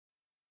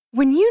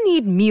When you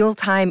need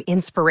mealtime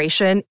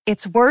inspiration,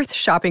 it's worth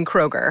shopping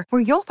Kroger,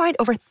 where you'll find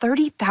over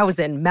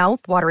 30,000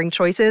 mouth-watering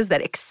choices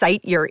that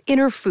excite your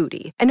inner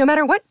foodie. And no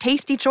matter what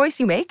tasty choice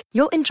you make,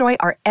 you'll enjoy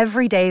our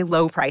everyday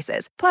low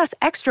prices, plus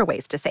extra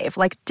ways to save,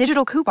 like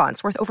digital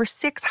coupons worth over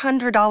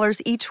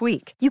 $600 each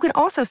week. You can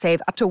also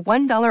save up to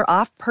 $1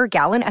 off per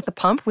gallon at the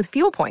pump with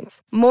fuel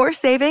points. More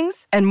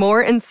savings and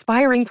more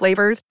inspiring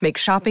flavors make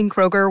shopping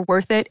Kroger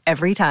worth it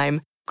every time.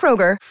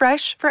 Kroger,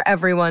 fresh for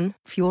everyone.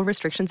 Fuel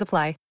restrictions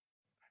apply.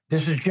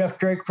 This is Jeff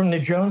Drake from the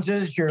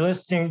Joneses. You're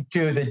listening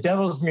to The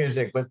Devil's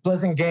Music with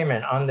Pleasant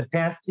Gayman on the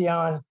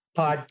Pantheon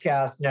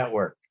Podcast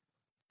Network.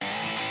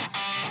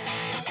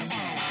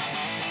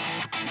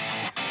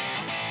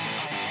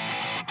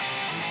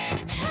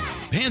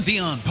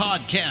 Pantheon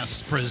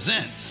Podcasts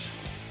presents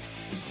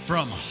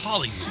from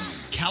Hollywood,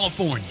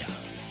 California,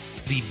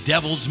 The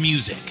Devil's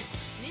Music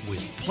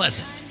with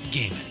Pleasant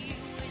Gayman.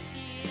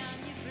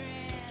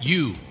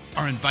 You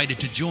are invited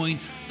to join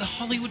the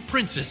Hollywood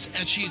princess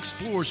as she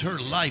explores her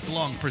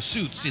lifelong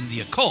pursuits in the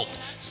occult,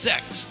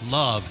 sex,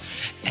 love,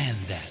 and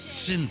that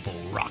sinful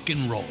rock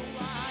and roll.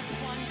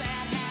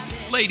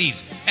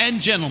 Ladies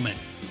and gentlemen,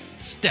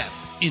 step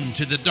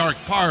into the dark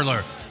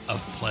parlor of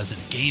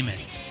Pleasant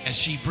Gayman as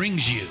she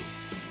brings you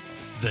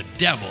The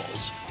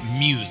Devil's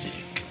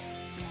Music.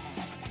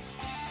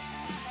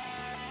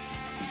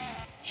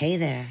 Hey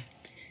there,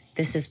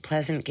 this is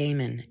Pleasant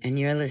Gayman, and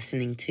you're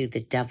listening to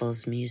The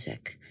Devil's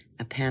Music,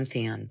 a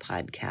Pantheon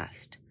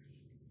podcast.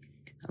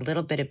 A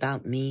little bit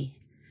about me.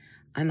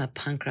 I'm a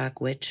punk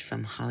rock witch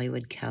from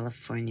Hollywood,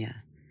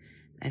 California.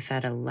 I've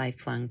had a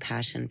lifelong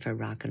passion for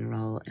rock and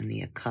roll and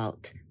the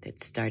occult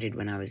that started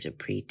when I was a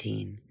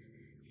preteen.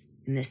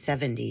 In the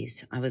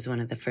 70s, I was one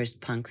of the first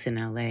punks in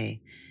LA,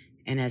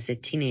 and as a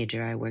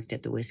teenager, I worked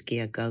at the Whiskey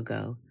A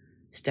Go-Go,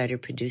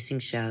 started producing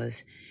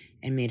shows,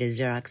 and made a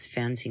Xerox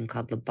fanzine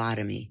called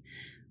Lobotomy,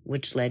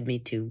 which led me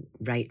to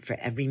write for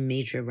every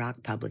major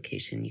rock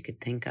publication you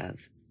could think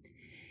of.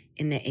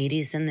 In the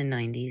 80s and the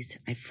 90s,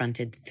 I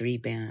fronted 3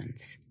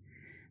 bands.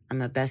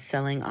 I'm a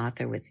best-selling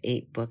author with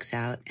 8 books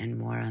out and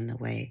more on the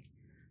way.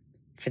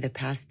 For the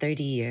past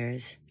 30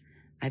 years,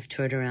 I've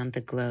toured around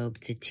the globe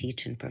to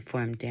teach and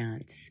perform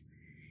dance.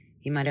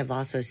 You might have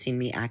also seen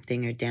me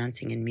acting or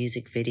dancing in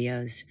music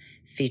videos,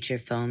 feature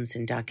films,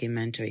 and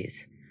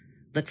documentaries.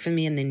 Look for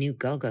me in the new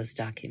Go-Go's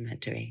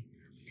documentary.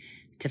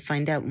 To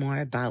find out more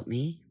about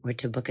me or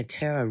to book a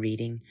tarot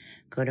reading,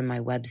 go to my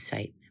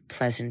website,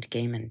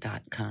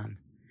 pleasantgayman.com.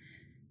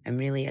 I'm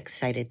really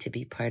excited to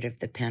be part of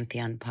the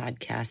Pantheon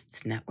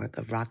Podcasts network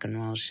of rock and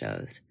roll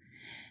shows.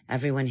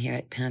 Everyone here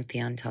at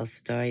Pantheon tells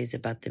stories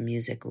about the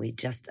music we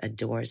just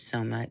adore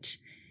so much,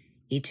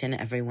 each and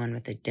every one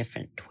with a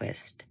different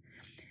twist.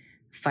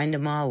 Find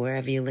them all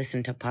wherever you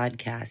listen to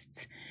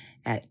podcasts,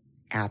 at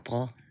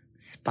Apple,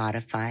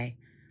 Spotify,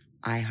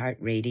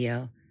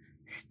 iHeartRadio,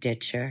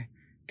 Stitcher,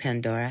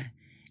 Pandora,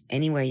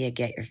 anywhere you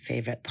get your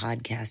favorite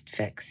podcast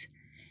fix.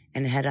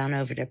 And head on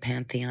over to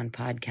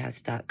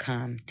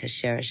pantheonpodcast.com to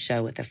share a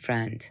show with a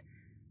friend.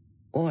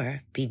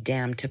 Or be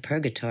damned to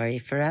purgatory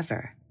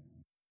forever.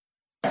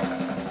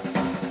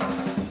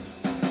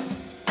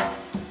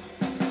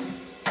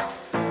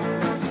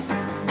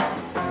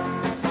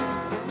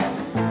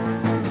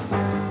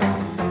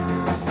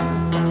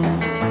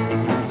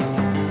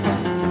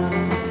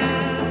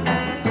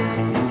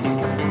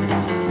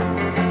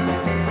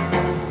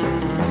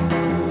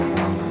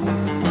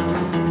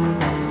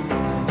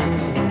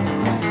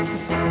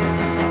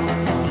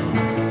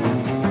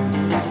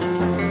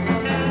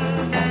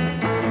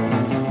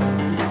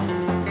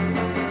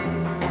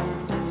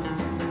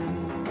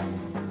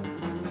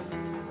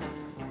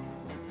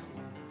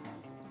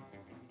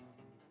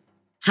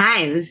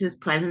 Hi, this is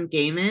Pleasant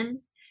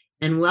Gayman,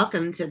 and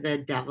welcome to the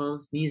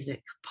Devil's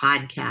Music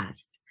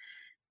podcast.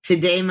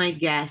 Today, my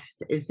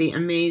guest is the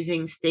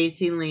amazing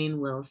Staci Layne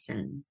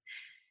Wilson.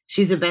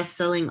 She's a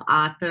best-selling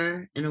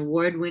author, an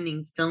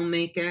award-winning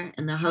filmmaker,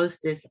 and the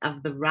hostess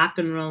of the Rock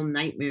and Roll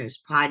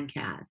Nightmares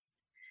podcast.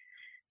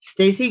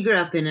 Staci grew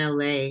up in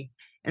LA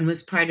and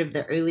was part of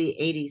the early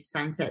 80s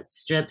Sunset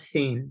Strip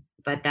scene,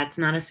 but that's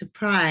not a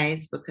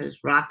surprise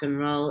because rock and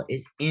roll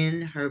is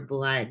in her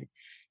blood.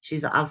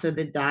 She's also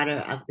the daughter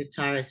of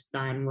guitarist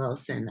Don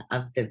Wilson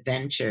of The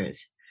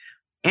Ventures,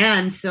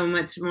 and so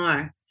much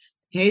more.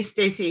 Hey,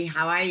 Staci,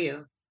 how are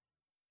you?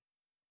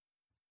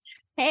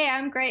 Hey,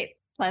 I'm great,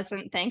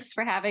 Pleasant. Thanks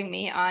for having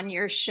me on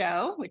your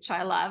show, which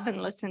I love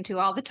and listen to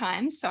all the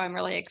time. So I'm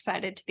really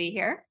excited to be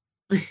here.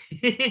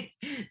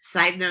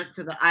 Side note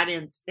to the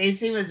audience,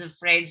 Staci was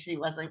afraid she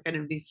wasn't going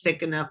to be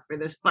sick enough for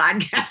this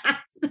podcast.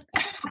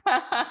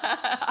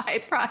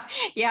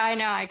 I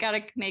know. I got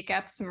to make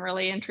up some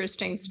really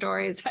interesting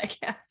stories, I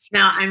guess.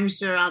 Now, I'm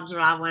sure I'll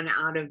draw one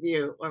out of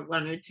you, or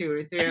 1 or 2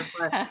 or 3 or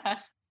 4.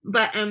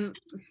 But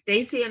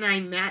Staci and I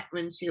met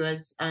when she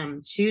was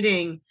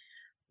shooting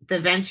the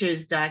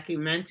Ventures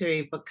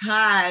documentary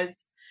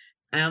because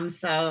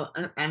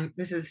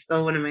this is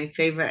still one of my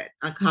favorite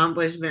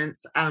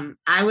accomplishments.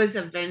 I was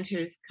a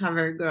Ventures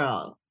cover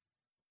girl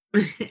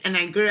and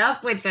I grew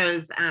up with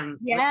those with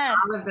Yes.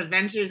 all of the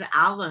Ventures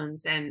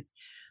albums. And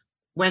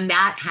when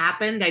that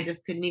happened, I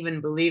just couldn't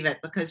even believe it,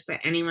 because for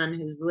anyone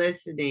who's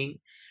listening,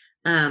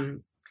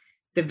 the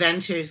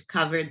Ventures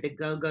covered the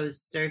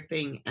Go-Go's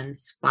Surfing and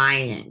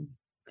Spying.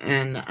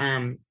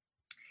 And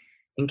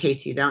in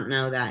case you don't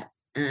know that.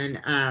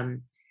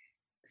 And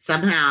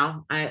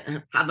somehow,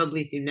 I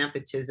probably through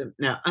nepotism,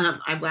 no,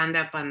 I wound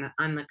up on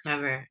the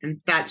cover,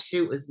 and that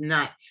shoot was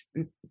nuts.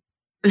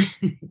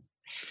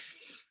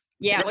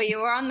 Yeah, well, you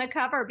were on the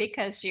cover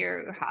because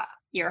you're hot.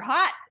 You're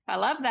hot. I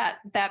love that.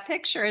 That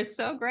picture is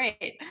so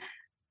great.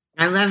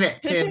 I love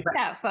it Who too. took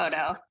that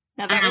photo?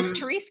 Now that was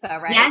Teresa,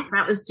 right? Yes,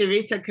 that was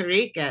Teresa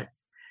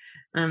Caricas.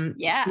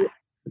 Yeah.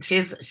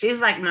 She's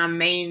like my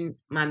main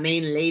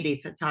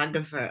lady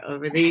photographer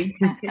over the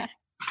years.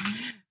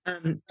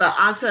 But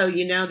also,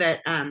 you know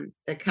that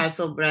the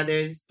Kessel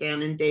brothers,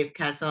 Dan and Dave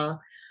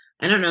Kessel,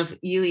 I don't know if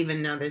you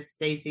even know this,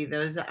 Staci,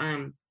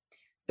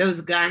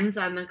 those guns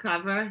on the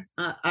cover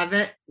of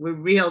it were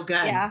real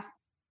guns.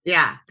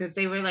 Yeah, because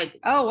they were like,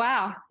 oh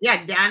wow,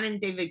 yeah, Dan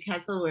and David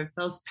Kessel were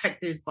Phil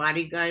Spector's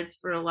bodyguards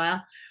for a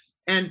while.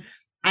 And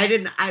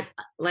I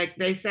like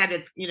they said,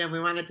 it's, we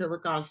wanted to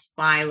look all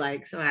spy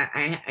like, so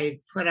I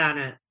put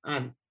on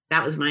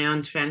that was my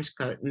own trench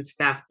coat and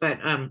stuff, but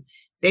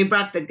they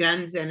brought the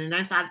guns in, and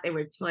I thought they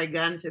were toy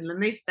guns, and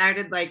then they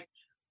started like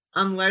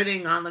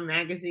unloading all the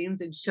magazines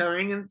and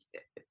showing them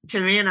to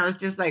me, and I was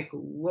just like,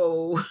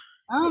 whoa.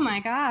 Oh my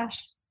gosh.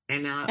 I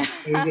know, it's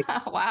crazy.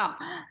 Wow.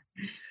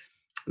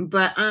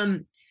 But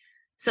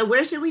so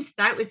where should we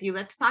start with you?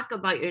 Let's talk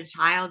about your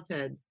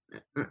childhood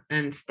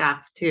and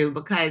stuff too,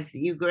 because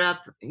you grew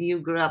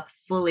up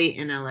fully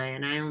in LA,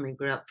 and I only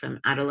grew up from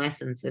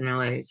adolescence in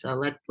LA. So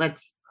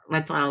let's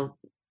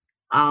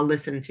all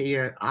listen to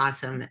your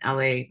awesome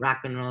LA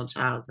rock and roll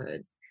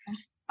childhood.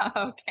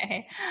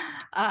 Okay.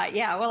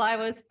 Yeah, well, I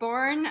was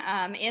born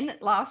in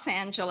Los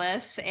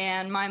Angeles,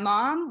 and my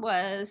mom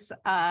was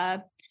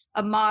a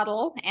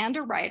model and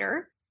a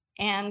writer.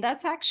 And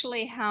that's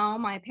actually how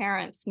my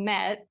parents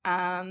met.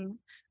 I'm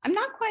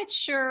not quite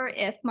sure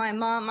if my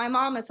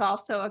mom is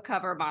also a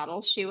cover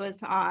model. She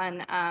was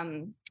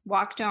on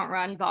Walk, Don't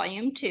Run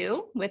Volume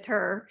 2 with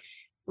her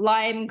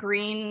lime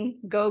green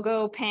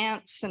go-go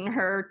pants and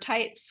her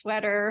tight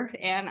sweater.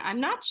 And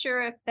I'm not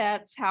sure if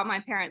that's how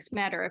my parents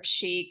met or if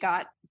she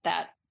got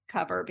that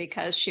cover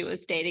because she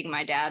was dating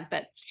my dad,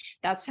 but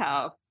that's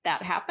how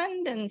that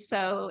happened. And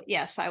so,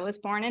 yes, I was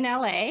born in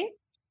LA.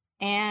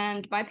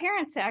 And my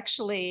parents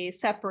actually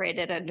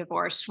separated and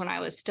divorced when I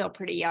was still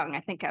pretty young. I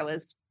think I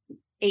was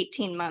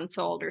 18 months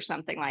old or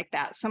something like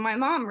that. So my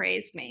mom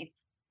raised me.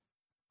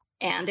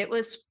 And it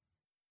was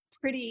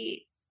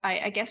pretty,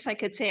 I guess I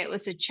could say it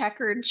was a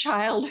checkered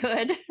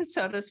childhood,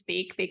 so to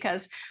speak,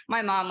 because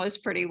my mom was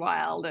pretty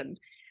wild. And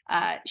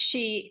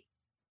she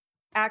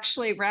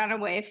actually ran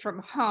away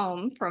from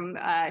home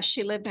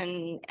she lived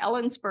in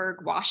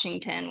Ellensburg,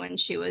 Washington when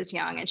she was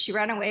young. And she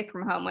ran away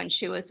from home when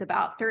she was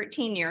about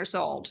 13 years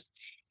old.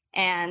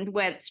 And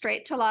went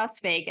straight to Las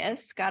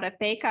Vegas, got a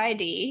fake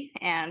ID,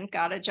 and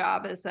got a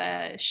job as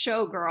a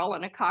showgirl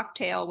and a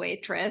cocktail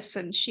waitress.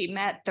 And she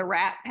met the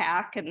Rat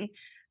Pack and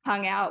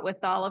hung out with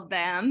all of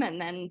them,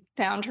 and then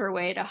found her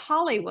way to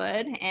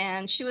Hollywood.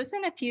 And she was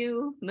in a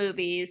few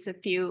movies,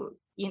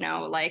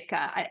 like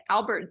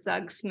Albert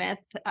Zugsmith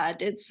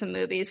did some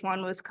movies.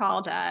 One was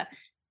called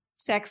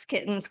Sex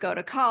Kittens Go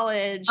to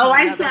College. Oh,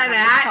 I saw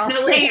that.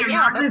 No way, The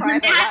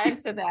Private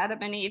Lives of Adam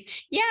and Eve.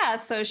 Yeah,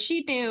 so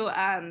she knew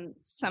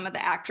some of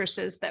the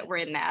actresses that were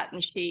in that,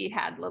 and she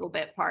had little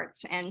bit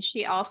parts. And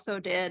she also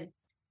did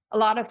a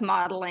lot of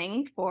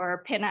modeling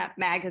for pinup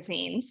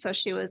magazines. So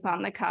she was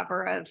on the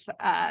cover of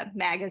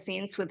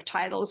magazines with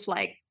titles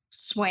like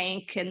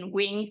Swank and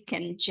Wink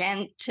and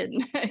Gent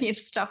and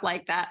stuff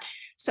like that.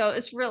 So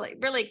it's really,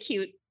 really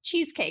cute.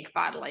 Cheesecake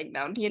modeling,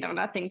 though,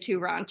 nothing too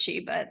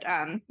raunchy, but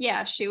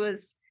yeah, she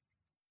was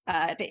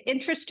an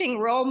interesting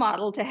role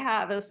model to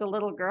have as a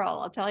little girl,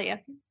 I'll tell you.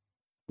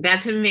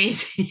 That's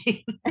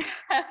amazing.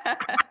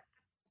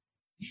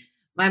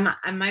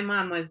 My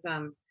mom was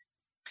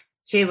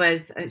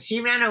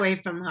she ran away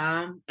from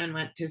home and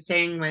went to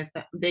sing with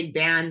big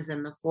bands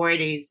in the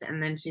 40s,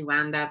 and then she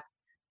wound up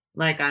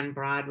like on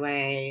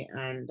Broadway,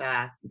 and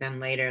then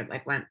later,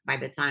 like by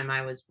the time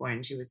I was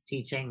born, she was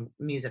teaching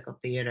musical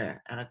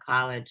theater at a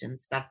college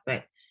and stuff.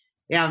 But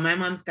yeah, my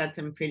mom's got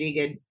some pretty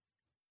good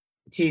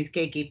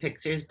cheesecakey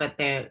pictures, but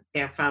they're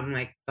from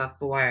like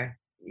before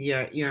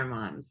your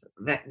mom's.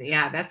 But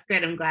yeah, that's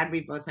good. I'm glad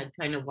we both had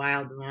kind of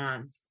wild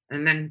moms,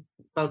 and then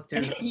both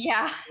turned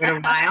yeah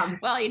wild.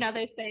 Well,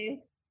 they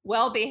say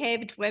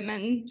well-behaved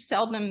women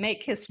seldom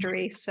make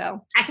history,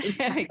 so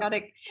I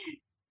gotta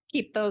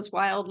keep those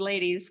wild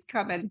ladies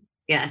coming.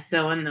 Yeah,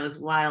 sowing those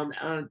wild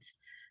oats.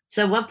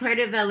 So what part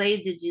of LA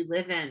did you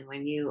live in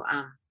when you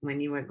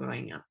were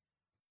growing up?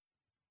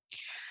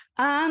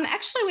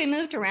 Actually, we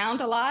moved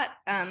around a lot.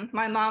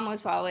 My mom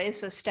was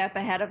always a step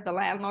ahead of the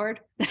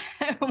landlord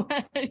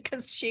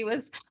because she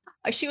was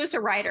She was a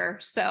writer.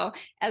 So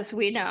as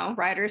we know,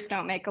 writers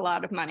don't make a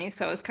lot of money.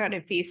 So it was kind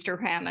of feast or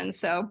famine.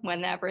 So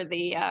whenever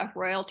the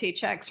royalty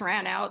checks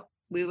ran out,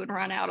 we would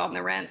run out on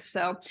the rent.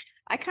 So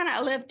I kind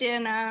of lived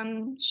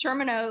in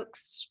Sherman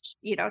Oaks,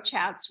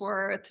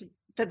 Chatsworth,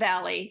 the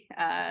Valley.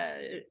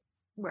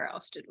 Where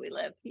else did we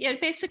live? Yeah,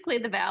 basically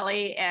the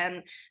Valley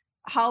and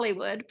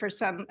Hollywood for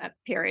some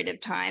period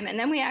of time. And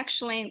then we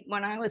actually,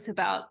 when I was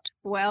about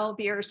 12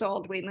 years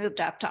old, we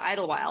moved up to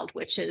Idlewild,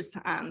 which is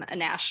a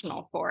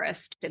national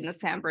forest in the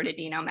San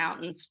Bernardino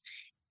Mountains.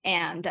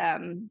 And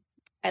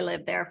I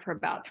lived there for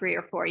about 3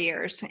 or 4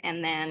 years.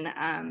 And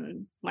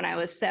then when I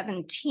was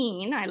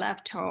 17, I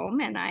left home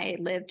and I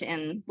lived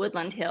in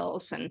Woodland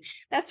Hills. And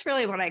that's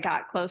really when I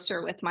got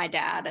closer with my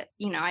dad.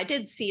 I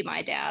did see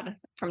my dad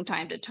from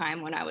time to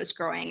time when I was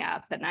growing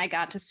up, and I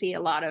got to see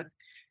a lot of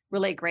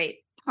really great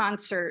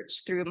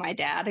concerts through my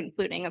dad,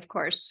 including, of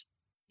course,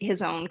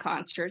 his own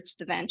concerts,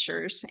 the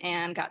Ventures,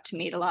 and got to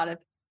meet a lot of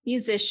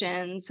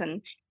musicians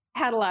and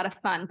had a lot of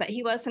fun. But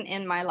he wasn't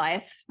in my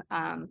life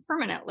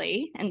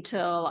permanently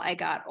until I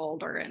got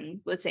older and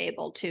was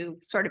able to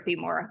sort of be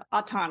more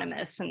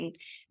autonomous and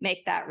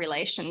make that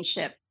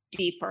relationship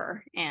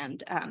deeper.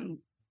 And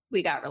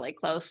we got really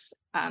close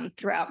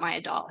throughout my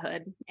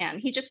adulthood. And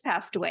he just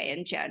passed away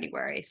in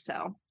January.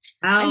 So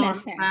I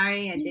miss him.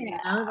 Sorry, I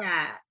didn't know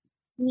that.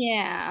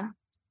 Yeah.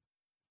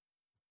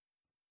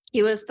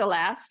 He was the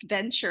last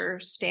Venture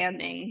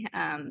standing.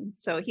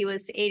 So he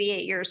was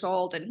 88 years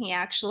old, and he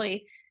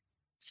actually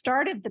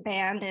started the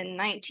band in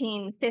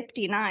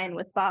 1959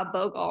 with Bob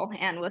Bogle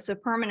and was a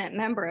permanent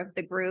member of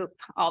the group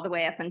all the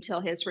way up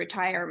until his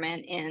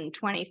retirement in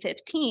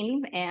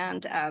 2015.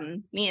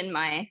 And me and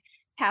my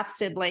half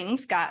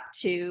siblings got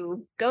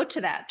to go to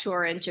that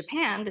tour in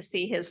Japan to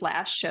see his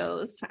last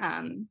shows.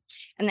 And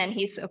then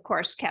he's, of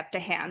course, kept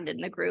a hand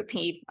in the group.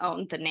 He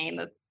owned the name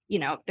of,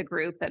 the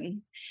group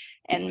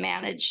and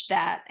managed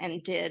that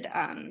and did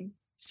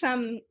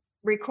some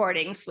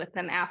recordings with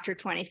them after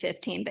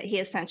 2015, but he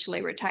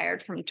essentially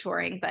retired from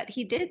touring. But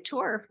he did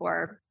tour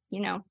for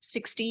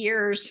 60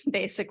 years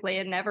basically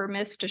and never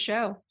missed a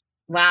show.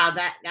 Wow,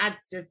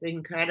 that's just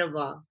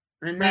incredible.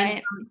 And then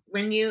Right.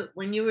 when you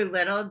were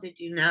little, did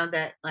you know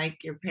that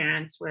like your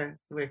parents were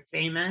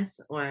famous?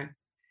 Or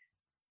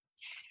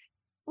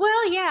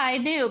Well, yeah, I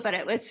knew, but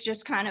it was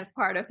just kind of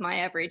part of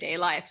my everyday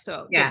life,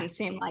 so it didn't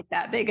seem like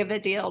that big of a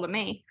deal to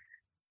me.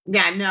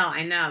 Yeah, no,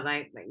 I know.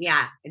 Like,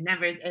 yeah, it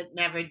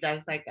never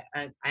does. Like,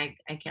 I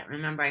can't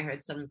remember. I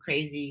heard some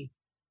crazy.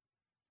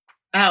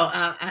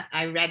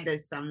 I read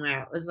this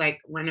somewhere. It was like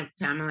one of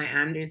Pamela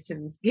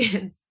Anderson's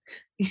kids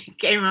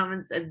came home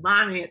and said,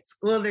 "Mommy, at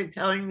school they're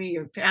telling me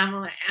you're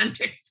Pamela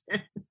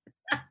Anderson."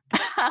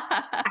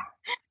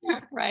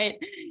 Right.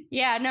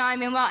 Yeah, no, I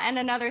mean, well, and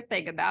another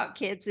thing about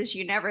kids is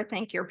you never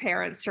think your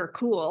parents are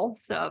cool.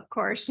 So of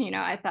course,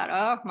 I thought,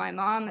 oh, my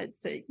mom,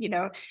 it's a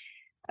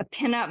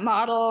pinup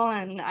model,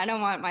 and I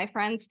don't want my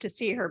friends to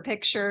see her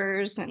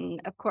pictures.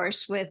 And of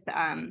course, with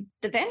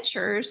the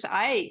Ventures,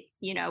 I,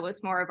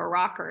 was more of a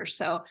rocker.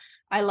 So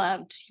I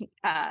loved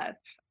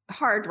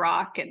hard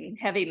rock and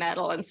heavy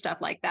metal and stuff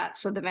like that.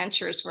 So the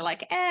Ventures were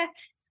like,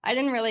 I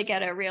didn't really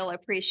get a real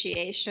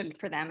appreciation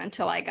for them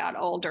until I got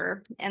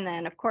older. And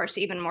then, of course,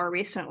 even more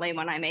recently,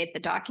 when I made the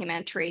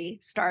documentary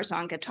Stars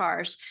on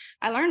Guitars,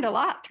 I learned a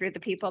lot through the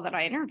people that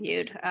I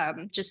interviewed,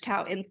 just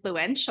how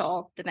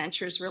influential the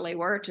Ventures really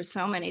were to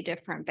so many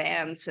different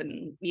bands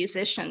and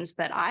musicians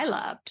that I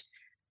loved.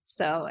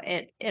 So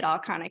it all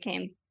kind of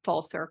came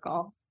full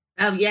circle.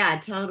 Oh yeah,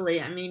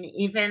 totally. I mean,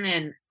 even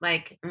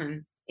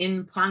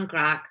in punk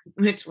rock,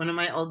 which one of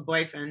my old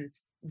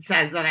boyfriends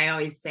says that I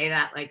always say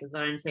that like as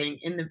though I'm saying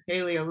in the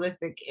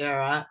Paleolithic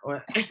era,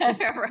 or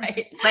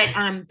Right.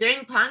 But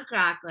during punk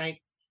rock,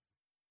 like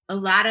a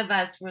lot of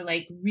us were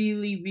like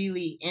really,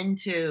 really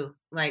into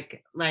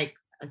like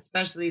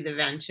especially the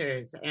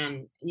Ventures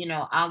and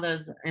all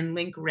those, and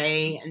Link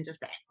Ray, and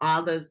just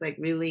all those like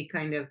really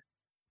kind of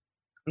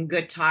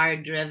guitar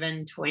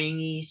driven,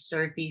 twangy,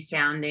 surfy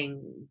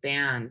sounding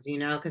bands,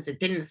 because it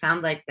didn't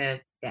sound like the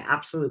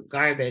absolute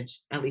garbage,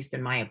 at least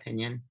in my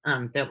opinion,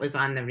 that was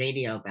on the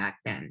radio back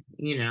then,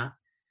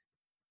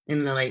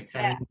 in the late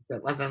 70s.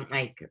 It wasn't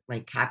like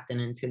Captain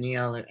and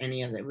Tennille or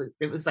any of it.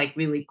 It was like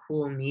really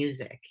cool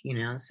music,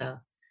 so.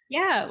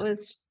 Yeah, it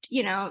was,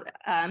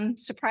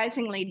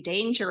 surprisingly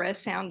dangerous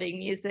sounding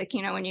music.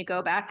 When you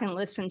go back and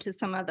listen to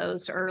some of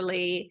those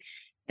early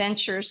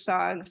Venture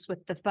songs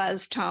with the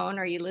fuzz tone,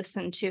 or you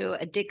listen to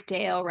a Dick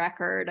Dale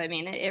record, I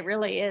mean, it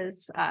really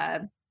is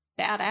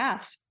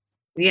badass.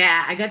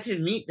 Yeah, I got to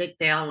meet Dick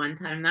Dale one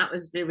time. That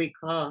was really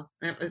cool.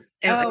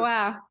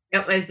 Wow.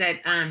 It was at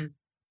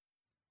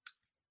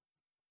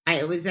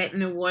it was at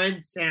an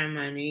awards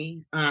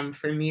ceremony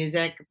for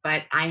music,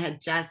 but I had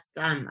just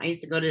I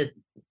used to go to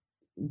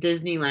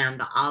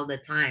Disneyland all the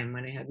time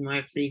when I had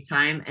more free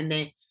time, and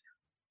they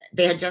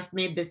had just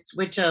made this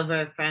switch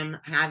over from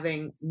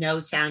having no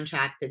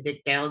soundtrack to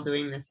Dick Dale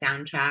doing the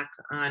soundtrack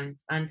on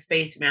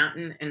Space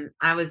Mountain, and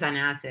I was on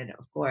acid,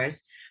 of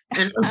course,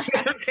 and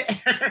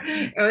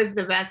it was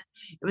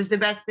the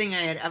best thing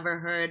I had ever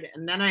heard.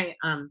 And then I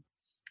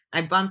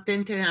I bumped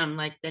into him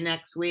like the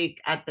next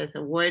week at this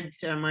awards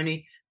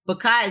ceremony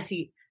because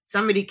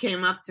somebody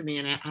came up to me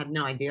and I had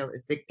no idea it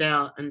was Dick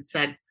Dale and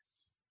said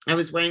I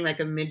was wearing like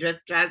a midriff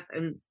dress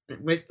and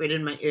whispered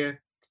in my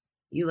ear,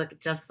 "You look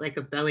just like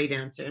a belly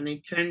dancer." And I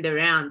turned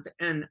around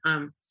and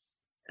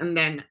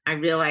then I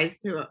realized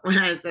who it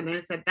was. And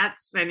I said,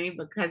 "That's funny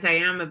because I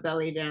am a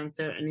belly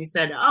dancer." And he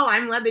said, "Oh,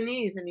 I'm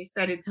Lebanese." And he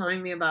started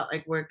telling me about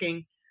like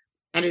working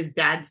at his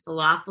dad's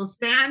falafel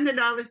stand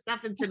and all this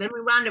stuff. And so then we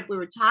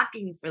were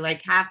talking for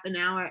like half an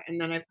hour. And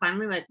then I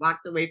finally like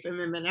walked away from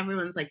him and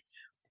everyone's like,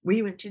 "Will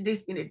you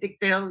introduce me to Dick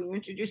Dale? Will you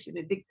introduce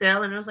me to Dick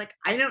Dale?" And I was like,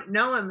 "I don't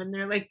know him." And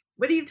they're like,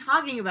 "What are you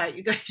talking about?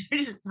 You guys are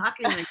just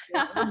talking like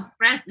your old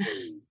friends."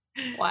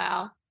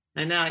 Wow.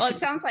 I know. Well, it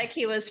sounds like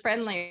he was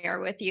friendlier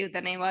with you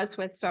than he was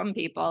with some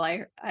people.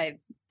 I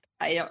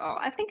don't know.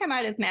 I think I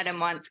might have met him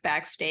once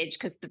backstage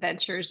because the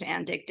Ventures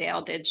and Dick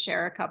Dale did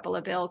share a couple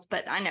of bills,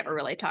 but I never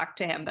really talked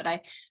to him. But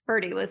I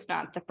heard he was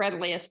not the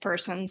friendliest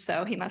person,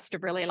 so he must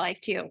have really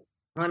liked you.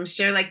 Well, I'm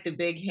sure like the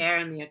big hair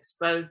and the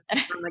exposed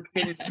stomach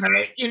didn't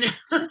hurt, you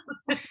know.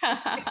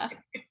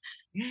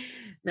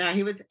 No,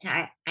 he was.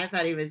 I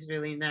thought he was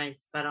really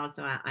nice, but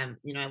also I'm,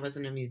 you know, I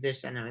wasn't a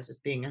musician. I was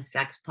just being a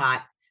sex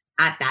pot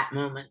at that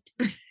moment.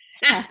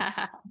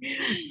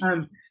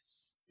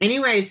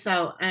 Anyway,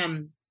 so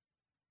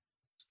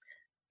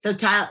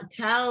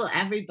tell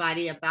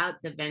everybody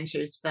about the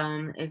Ventures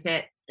film. Is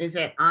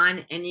it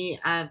on any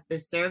of the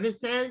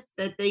services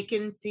that they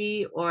can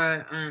see,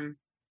 or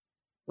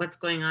what's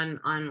going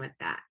on with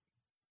that?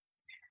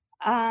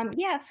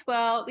 Yes,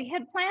 well, we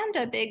had planned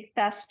a big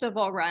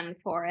festival run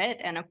for it,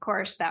 and of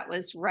course, that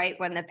was right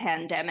when the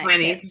pandemic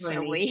hit. So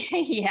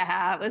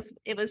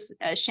it was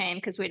a shame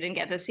because we didn't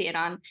get to see it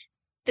on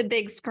the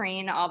big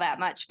screen all that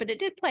much, but it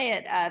did play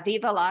at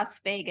Viva Las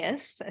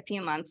Vegas a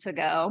few months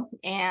ago,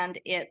 and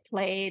it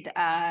played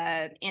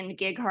in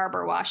Gig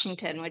Harbor,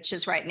 Washington, which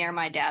is right near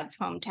my dad's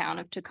hometown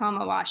of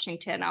Tacoma,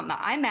 Washington, on the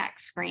IMAX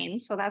screen.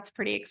 So that's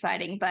pretty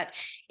exciting. But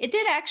it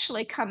did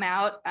actually come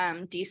out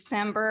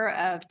December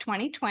of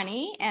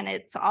 2020, and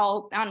it's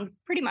all on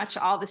pretty much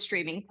all the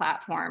streaming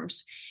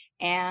platforms.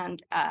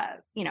 And,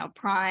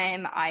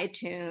 Prime,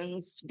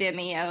 iTunes,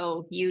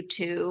 Vimeo,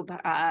 YouTube,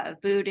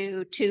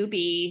 Vudu,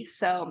 Tubi.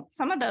 So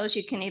some of those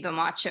you can even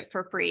watch it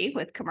for free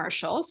with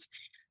commercials.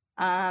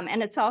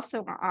 And it's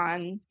also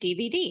on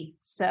DVD.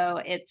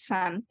 So it's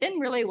been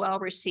really well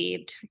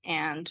received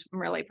and I'm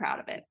really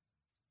proud of it.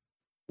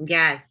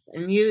 Yes.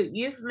 And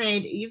you've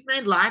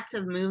made lots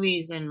of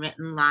movies and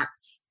written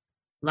lots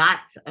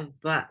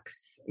of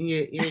books.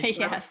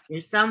 Yes.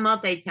 You're so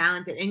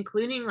multi-talented,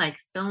 including like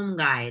film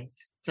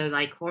guides to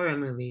like horror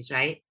movies,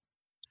 right?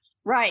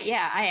 Right.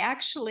 Yeah. I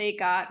actually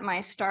got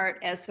my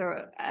start as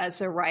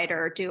a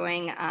writer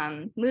doing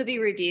movie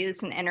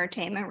reviews and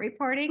entertainment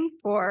reporting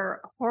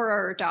for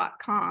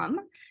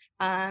horror.com.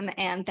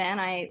 And then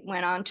I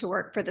went on to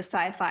work for the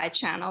Sci-Fi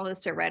Channel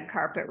as a red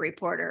carpet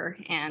reporter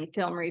and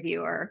film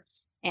reviewer.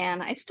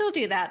 And I still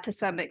do that to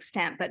some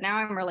extent, but now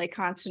I'm really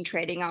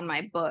concentrating on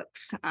my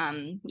books.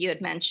 You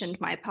had mentioned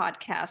my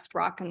podcast,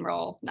 Rock and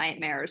Roll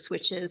Nightmares,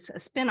 which is a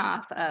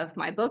spinoff of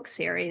my book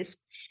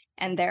series.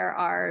 And there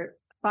are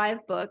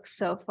 5 books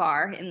so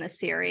far in the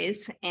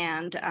series,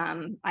 and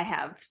I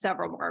have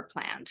several more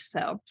planned.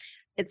 So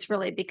it's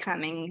really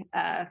becoming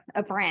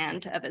a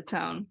brand of its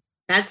own.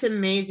 That's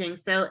amazing.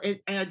 So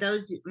are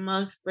those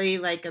mostly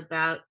like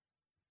about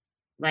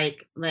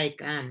like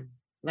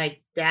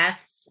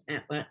deaths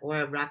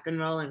or rock and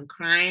roll and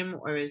crime,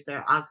 or is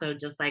there also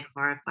just like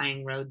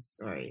horrifying road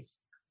stories?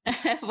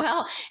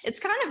 Well, it's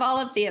kind of all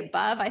of the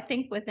above. I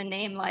think with a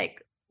name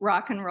like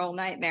Rock and Roll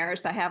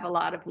Nightmares, I have a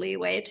lot of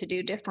leeway to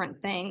do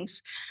different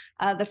things.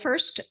 The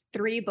first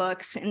 3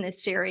 books in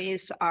this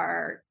series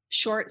are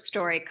short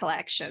story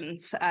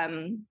collections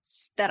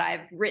that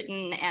I've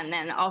written and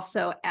then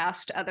also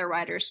asked other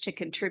writers to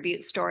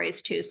contribute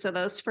stories to. So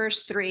those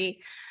first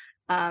 3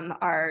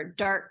 are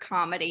dark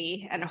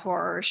comedy and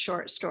horror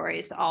short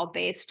stories, all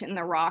based in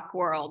the rock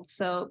world.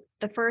 So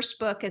the first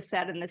book is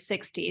set in the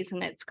 60s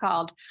and it's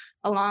called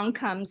Along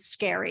Comes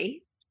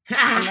Scary.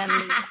 And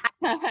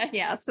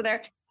then, so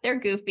they're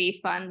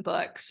goofy, fun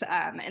books.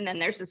 And then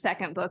there's a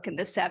second book in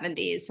the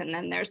 70s, and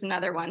then there's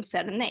another one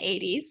set in the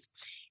 80s.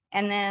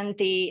 And then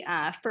the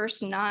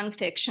first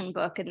nonfiction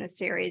book in the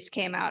series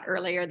came out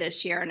earlier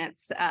this year, and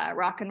it's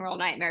Rock and Roll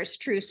Nightmares,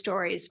 True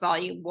Stories,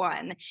 Volume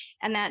 1.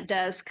 And that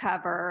does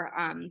cover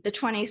the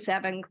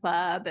 27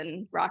 Club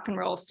and rock and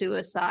roll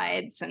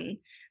suicides and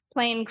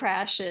plane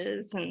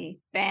crashes and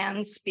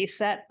bands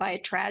beset by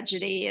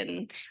tragedy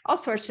and all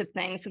sorts of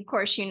things. Of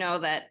course, you know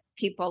that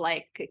people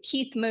like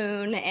Keith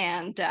Moon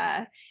and,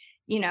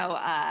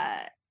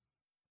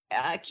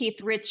 Keith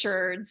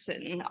Richards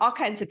and all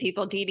kinds of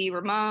people, Dee Dee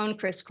Ramone,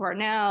 Chris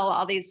Cornell,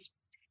 all these,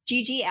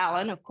 G.G.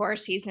 Allen, of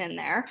course, he's in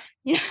there.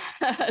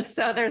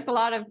 So there's a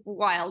lot of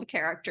wild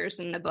characters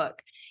in the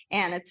book.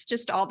 And it's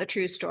just all the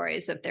true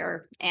stories of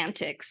their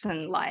antics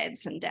and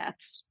lives and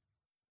deaths.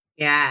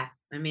 Yeah.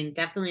 I mean,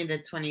 definitely the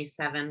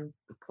 27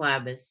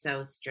 Club is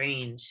so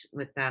strange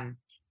with them.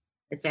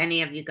 if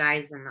any of you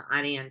guys in the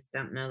audience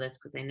don't know this,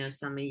 because I know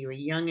some of you are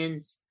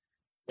youngins,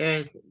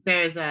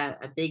 there's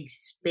a big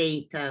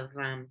spate of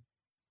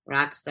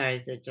rock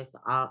stars that just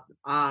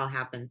all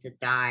happen to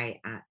die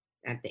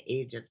at the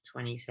age of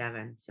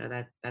 27. So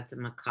that's a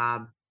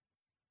macabre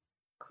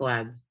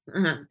club.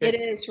 It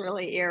is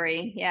really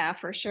eerie. Yeah,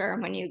 for sure.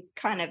 When you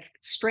kind of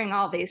string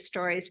all these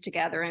stories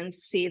together and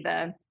see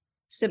the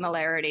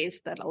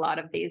similarities that a lot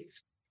of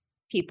these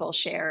people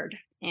shared.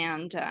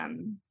 And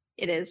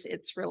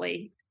it's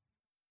really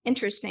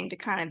interesting to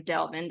kind of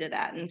delve into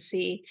that and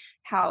see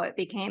how it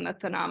became a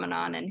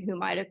phenomenon and who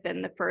might have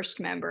been the first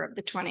member of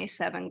the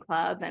 27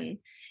 Club. And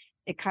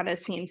it kind of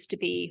seems to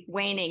be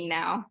waning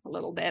now a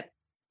little bit.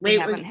 Wait,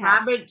 was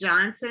Robert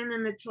Johnson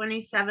in the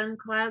 27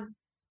 Club?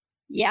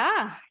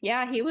 Yeah,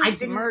 he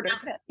was murdered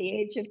at the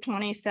age of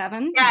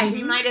 27. Yeah,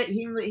 he might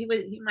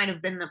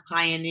have been the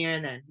pioneer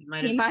then. He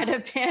might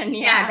have been,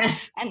 yeah.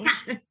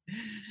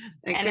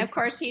 And of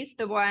course, he's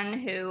the one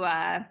who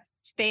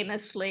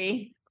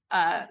famously,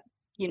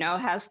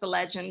 has the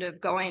legend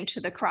of going to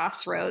the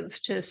crossroads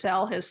to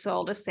sell his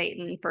soul to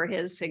Satan for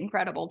his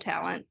incredible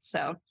talent.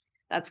 So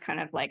that's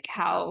kind of like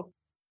how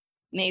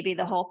maybe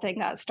the whole thing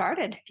got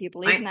started, if you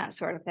believe in that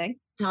sort of thing.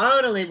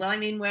 Totally. Well, I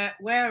mean, where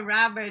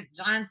Robert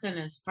Johnson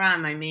is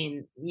from, I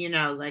mean,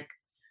 like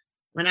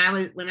when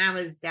I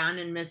was down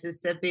in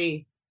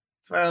Mississippi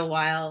for a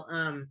while,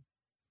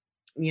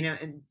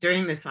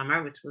 during the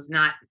summer, which was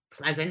not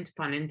pleasant,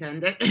 pun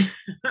intended.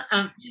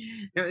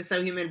 It was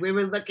so humid. We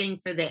were looking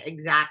for the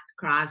exact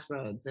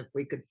crossroads if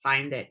we could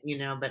find it,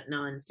 but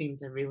no one seemed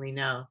to really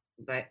know.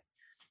 But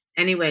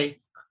anyway,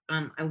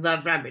 I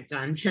love Robert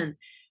Johnson.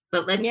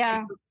 But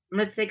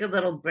let's take a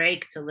little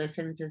break to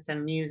listen to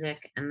some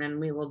music, and then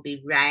we will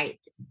be right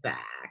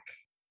back.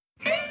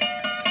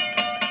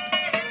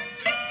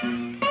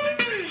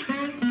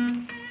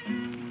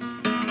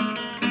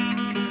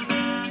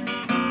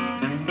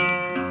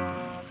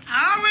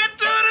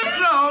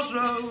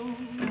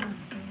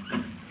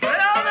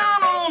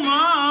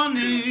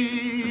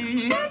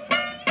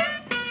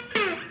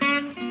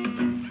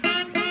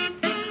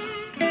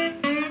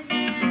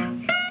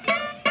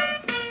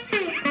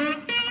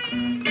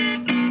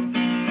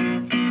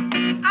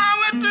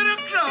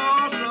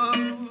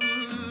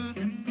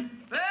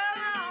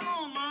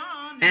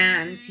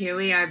 Here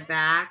we are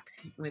back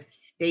with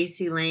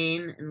Staci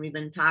Layne, and we've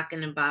been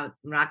talking about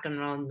rock and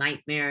roll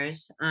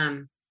nightmares.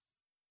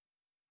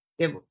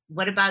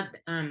 What about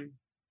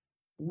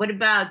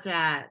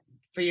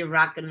for your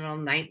rock and roll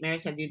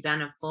nightmares? Have you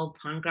done a full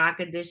punk rock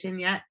edition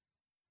yet?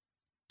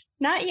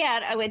 Not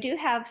yet. We do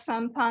have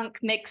some punk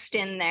mixed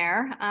in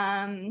there.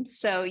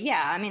 So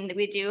yeah, I mean,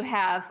 we do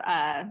have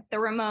the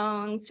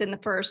Ramones in the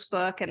first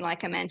book, and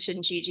like I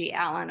mentioned, Gigi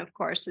Allen, of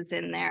course, is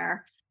in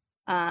there.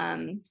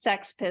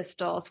 Sex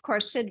Pistols, of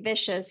course, Sid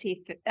Vicious,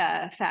 he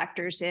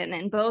factors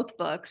in both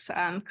books.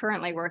 I'm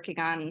currently working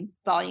on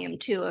volume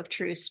 2 of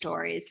True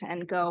Stories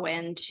and go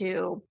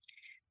into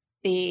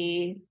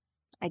the,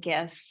 I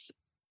guess,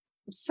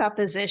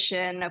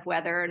 supposition of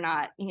whether or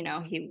not,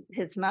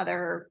 his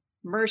mother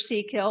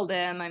Mercy killed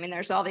him. I mean,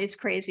 there's all these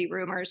crazy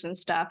rumors and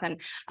stuff, and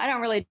I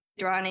don't really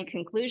draw any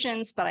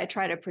conclusions, but I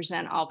try to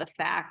present all the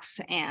facts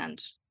and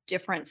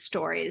different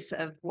stories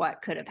of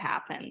what could have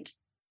happened.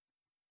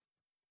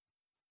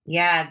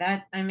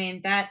 Yeah,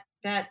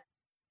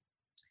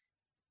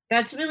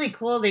 that's really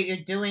cool that you're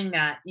doing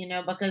that,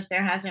 because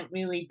there hasn't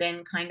really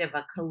been kind of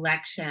a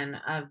collection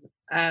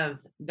of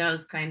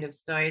those kind of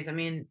stories. I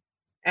mean,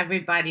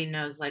 everybody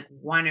knows like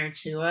one or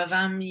two of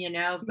them, but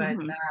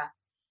mm-hmm.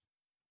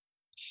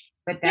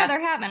 Yeah,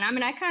 there haven't. I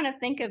mean, I kind of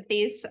think of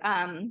these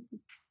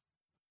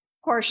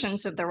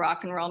portions of the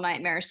Rock and Roll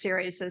Nightmare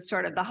series as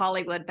sort of the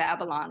Hollywood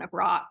Babylon of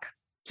rock.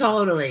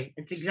 Totally.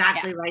 It's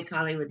exactly like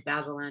Hollywood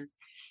Babylon.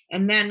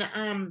 And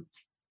then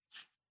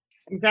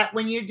is that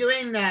when you're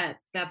doing the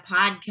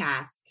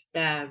podcast,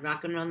 the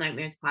Rock and Roll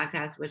Nightmares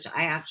podcast, which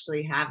I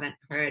actually haven't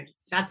heard,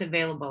 that's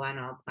available on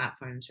all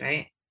platforms,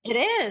 right? It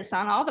is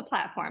on all the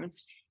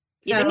platforms.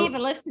 You didn't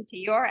even listen to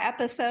your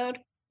episode.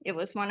 It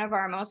was one of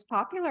our most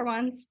popular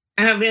ones.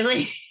 Oh,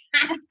 really?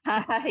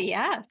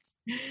 Yes.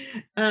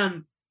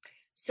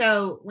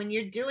 So when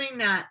you're doing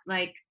that,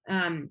 like,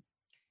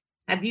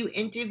 have you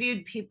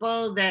interviewed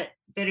people that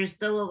are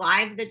still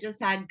alive that just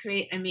had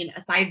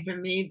aside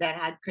from me, that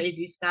had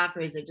crazy stuff,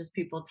 or is it just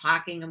people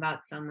talking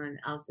about someone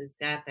else's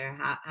death, or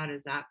how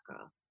does that go?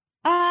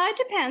 It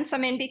depends. I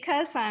mean,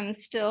 because I'm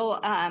still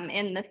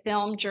in the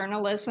film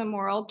journalism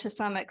world to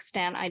some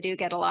extent, I do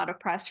get a lot of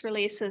press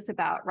releases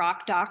about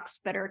rock docs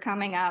that are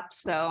coming up.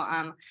 So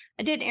I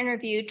did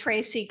interview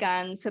Tracy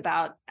Guns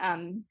about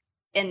a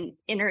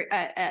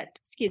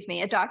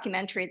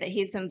documentary that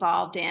he's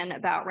involved in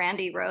about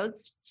Randy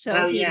Rhoads.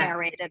 So he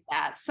narrated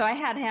that. So I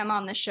had him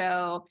on the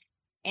show,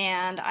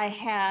 and I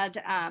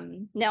had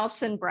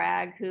Nelson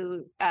Bragg,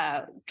 who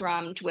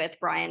drummed with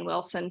Brian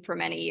Wilson for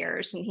many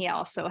years, and he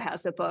also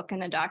has a book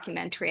and a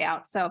documentary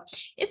out. So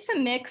it's a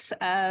mix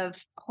of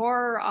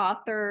horror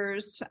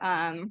authors,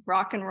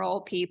 rock and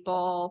roll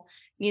people,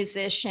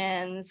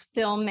 musicians,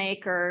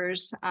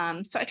 filmmakers.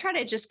 So I try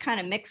to just kind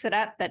of mix it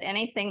up, but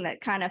anything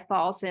that kind of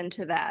falls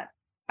into that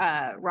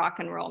rock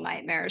and roll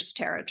nightmares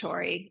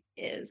territory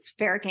is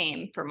fair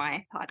game for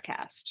my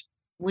podcast.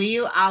 Were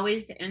you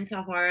always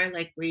into horror?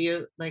 Like, were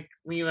you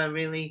a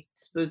really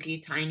spooky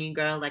tiny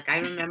girl? Like, I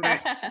remember,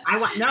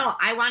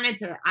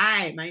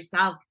 I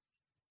myself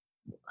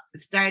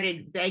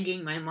started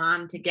begging my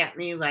mom to get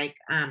me like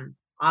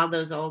all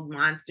those old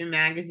monster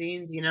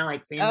magazines,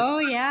 like famous. Oh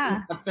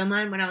yeah.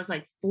 Finland when I was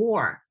like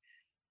 4.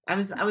 I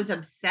was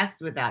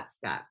obsessed with that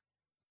stuff.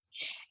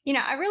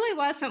 I really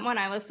wasn't when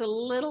I was a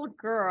little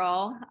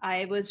girl.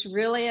 I was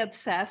really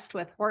obsessed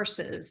with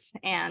horses,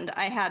 and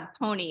I had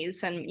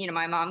ponies, and,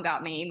 my mom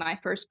got me my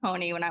first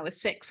pony when I was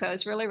 6. So I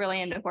was really,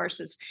 really into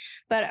horses.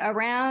 But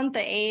around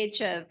the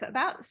age of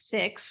about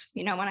 6,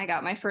 when I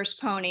got my first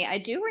pony, I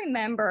do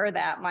remember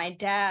that my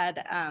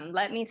dad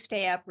let me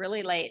stay up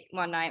really late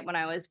one night when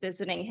I was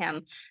visiting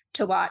him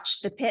to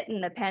watch The Pit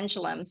and the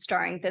Pendulum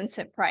starring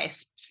Vincent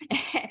Price.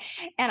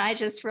 And I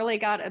just really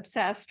got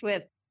obsessed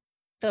with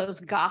those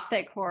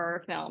gothic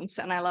horror films,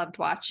 and I loved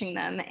watching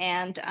them.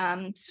 And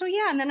and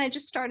then I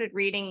just started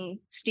reading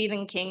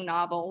Stephen King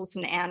novels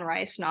and Anne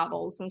Rice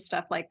novels and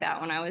stuff like that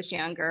when I was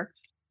younger.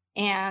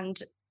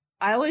 And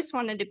I always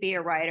wanted to be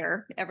a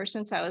writer ever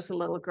since I was a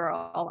little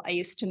girl. I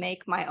used to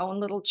make my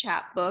own little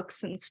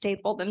chapbooks and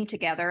staple them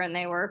together, and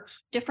they were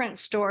different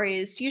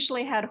stories,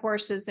 usually had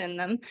horses in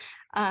them.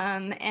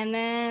 And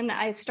then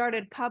I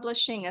started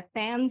publishing a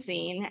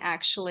fanzine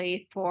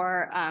actually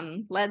for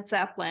Led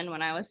Zeppelin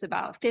when I was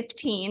about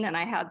 15, and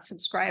I had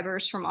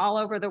subscribers from all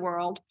over the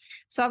world.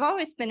 So I've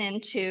always been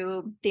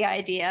into the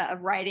idea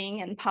of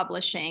writing and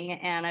publishing,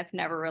 and I've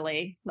never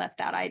really let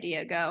that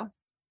idea go.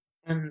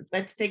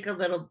 Let's take a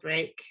little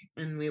break,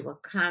 and we will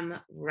come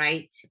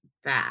right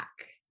back.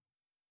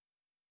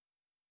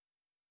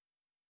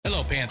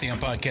 Hello, Pantheon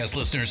Podcast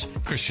listeners.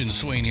 Christian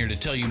Swain here to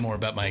tell you more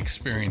about my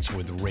experience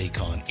with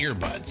Raycon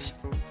earbuds.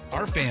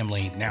 Our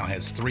family now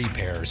has 3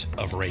 pairs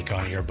of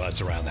Raycon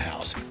earbuds around the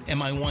house, and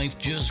my wife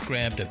just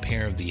grabbed a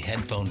pair of the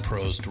Headphone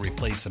Pros to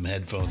replace some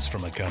headphones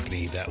from a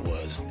company that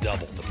was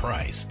double the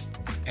price.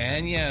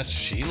 And yes,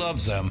 she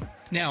loves them.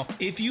 Now,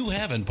 if you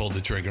haven't pulled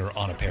the trigger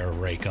on a pair of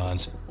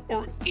Raycons,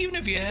 or even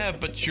if you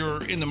have, but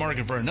you're in the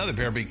market for another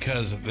pair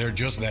because they're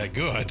just that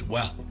good,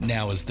 well,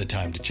 now is the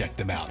time to check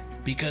them out,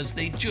 because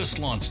they just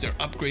launched their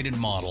upgraded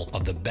model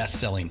of the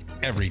best-selling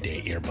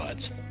everyday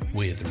earbuds.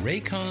 With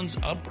Raycon's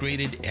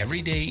upgraded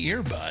everyday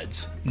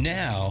earbuds,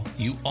 now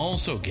you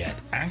also get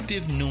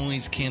active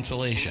noise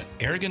cancellation,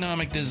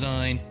 ergonomic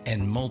design,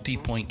 and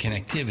multi-point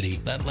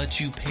connectivity that lets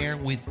you pair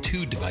with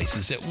 2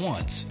 devices at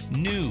once.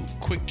 New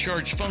quick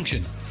charge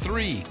function,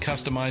 3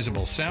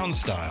 customizable sound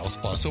styles,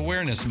 plus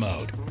awareness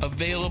mode.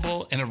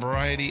 Available in a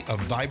variety of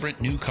vibrant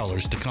new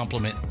colors to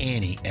complement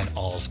any and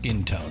all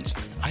skin tones.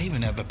 I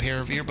even have a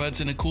pair of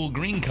earbuds in a cool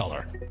green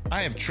color.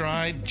 I have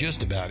tried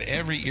just about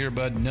every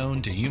earbud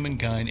known to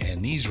humankind,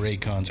 and these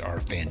Raycons are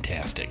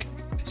fantastic.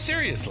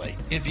 Seriously,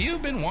 if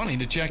you've been wanting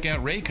to check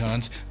out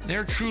Raycons,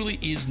 there truly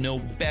is no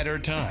better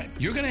time.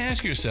 You're going to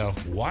ask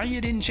yourself why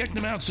you didn't check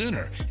them out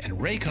sooner, and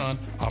Raycon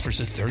offers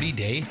a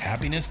 30-day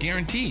happiness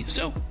guarantee.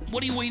 So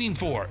what are you waiting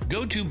for?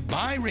 Go to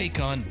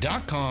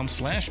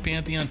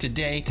buyraycon.com/Pantheon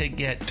today to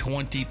get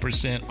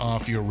 20%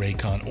 off your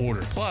Raycon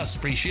order, plus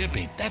free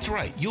shipping. That's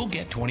right, you'll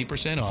get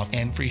 20% off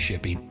and free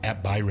shipping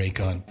at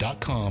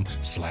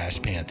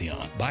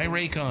buyraycon.com/Pantheon.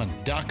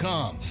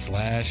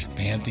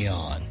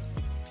 buyraycon.com/Pantheon.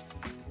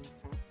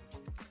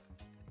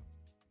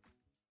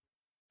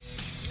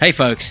 Hey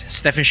folks,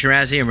 Stefan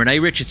Shirazi and Renee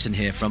Richardson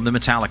here from the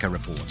Metallica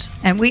Report.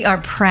 And we are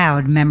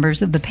proud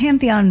members of the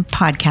Pantheon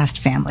podcast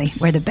family,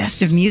 where the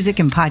best of music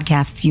and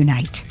podcasts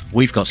unite.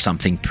 We've got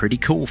something pretty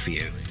cool for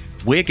you.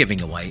 We're giving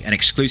away an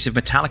exclusive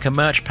Metallica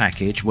merch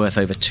package worth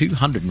over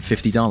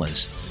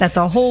 $250. That's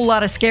a whole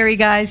lot of Scary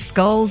Guys,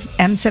 Skulls,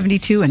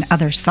 M72, and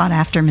other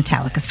sought-after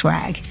Metallica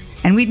swag.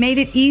 And we've made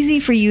it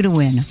easy for you to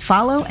win.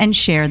 Follow and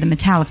share the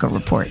Metallica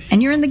Report,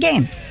 and you're in the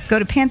game. Go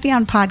to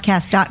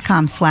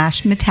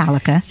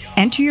pantheonpodcast.com/Metallica,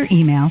 enter your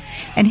email,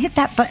 and hit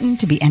that button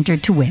to be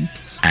entered to win.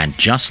 And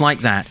just like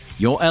that,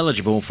 you're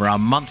eligible for our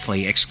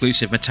monthly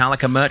exclusive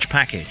Metallica merch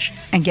package.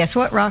 And guess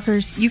what,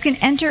 rockers? You can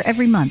enter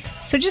every month,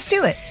 so just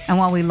do it. And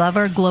while we love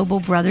our global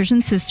brothers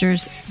and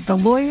sisters, the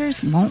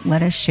lawyers won't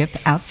let us ship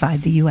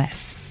outside the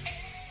U.S.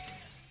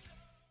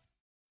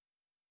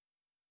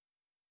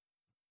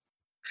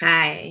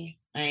 Hi,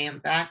 I am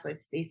back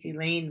with Staci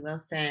Layne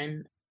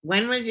Wilson.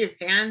 When was your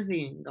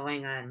fanzine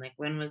going on? Like,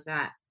 when was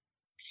that?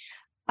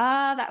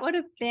 That would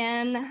have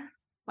been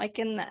like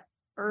in the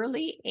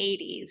early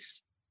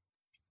 80s.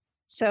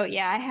 So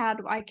yeah,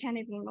 I can't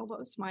even remember what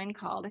was mine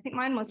called. I think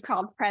mine was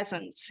called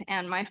Presence.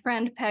 And my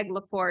friend Peg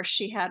LaForce,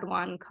 she had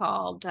one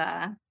called,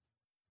 what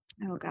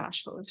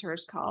was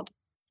hers called?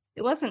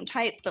 It wasn't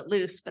Tight But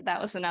Loose, but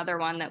that was another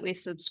one that we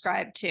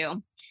subscribed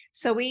to.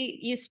 So we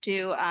used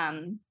to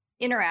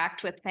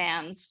interact with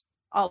fans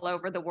all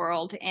over the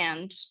world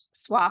and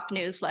swap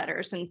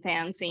newsletters and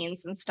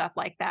fanzines and stuff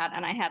like that.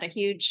 And I had a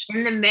huge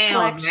in the mail,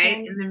 collection.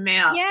 right? In the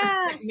mail.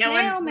 Yeah, no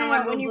one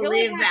will when you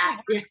believe really that.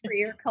 have to work for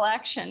your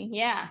collection.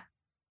 Yeah.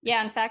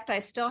 Yeah, in fact, I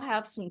still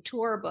have some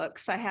tour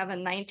books. I have a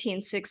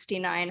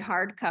 1969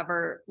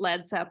 hardcover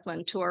Led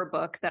Zeppelin tour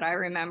book that I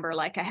remember,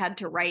 like I had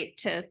to write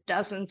to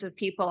dozens of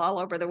people all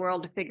over the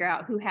world to figure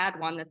out who had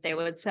one that they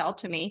would sell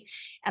to me.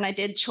 And I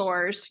did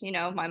chores. You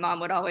know, my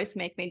mom would always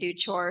make me do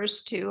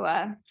chores to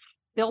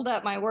build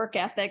up my work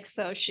ethic.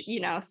 So,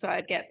 so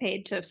I'd get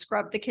paid to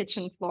scrub the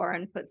kitchen floor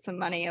and put some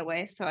money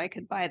away so I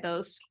could buy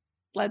those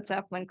Led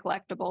Zeppelin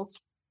collectibles.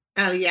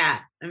 Oh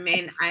yeah, I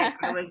mean, I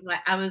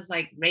was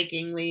like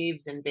raking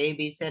leaves and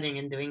babysitting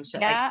and doing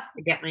shit Yeah.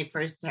 to get my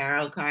first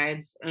tarot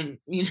cards, and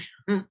Yeah,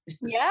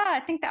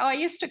 I think that. Oh, I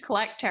used to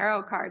collect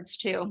tarot cards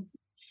too.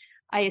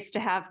 I used to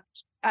have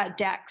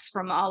decks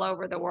from all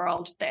over the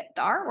world. The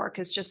artwork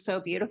is just so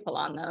beautiful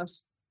on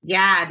those.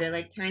 Yeah, they're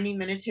like tiny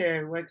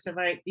miniature works of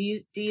art.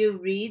 Do you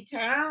read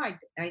tarot?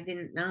 I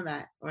didn't know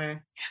that.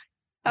 Or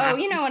Oh,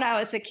 when I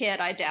was a kid,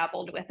 I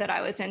dabbled with it.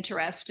 I was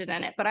interested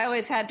in it, but I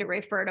always had to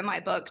refer to my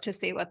book to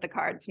see what the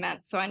cards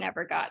meant. So I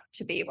never got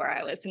to be where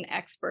I was an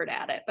expert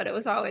at it, but it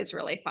was always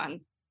really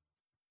fun.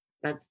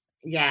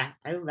 Yeah,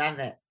 I love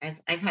it.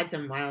 I've had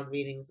some wild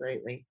readings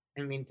lately.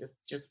 I mean,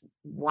 just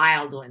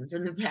wild ones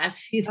in the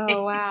past few days.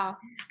 Oh, wow.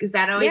 Because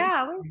that always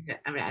happens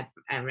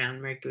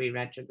around Mercury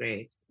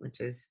retrograde,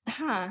 which is.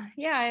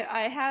 Yeah,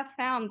 I have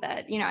found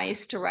that, I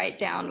used to write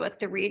down what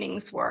the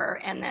readings were,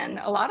 and then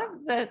a lot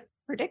of the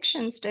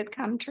predictions did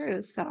come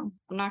true, so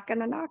I'm not going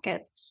to knock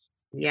it.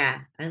 Yeah,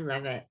 I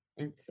love it.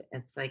 It's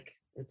like,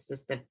 it's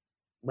just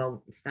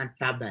it's not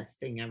the best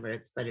thing ever,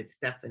 but it's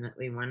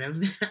definitely one of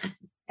them.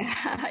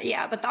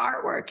 Yeah, but the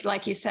artwork,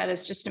 like you said,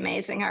 is just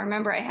amazing. I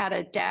remember I had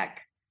a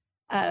deck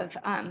of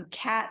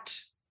cat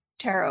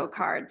tarot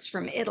cards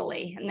from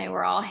Italy, and they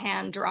were all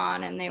hand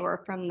drawn, and they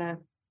were from the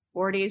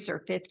 40s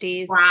or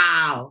 50s.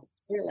 Wow.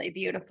 Really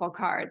beautiful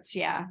cards.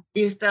 Yeah.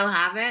 Do you still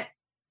have it?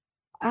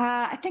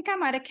 I think I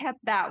might have kept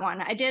that one.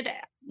 I did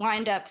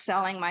wind up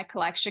selling my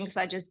collection because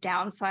I just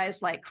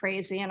downsized like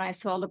crazy, and I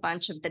sold a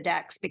bunch of the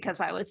decks because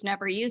I was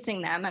never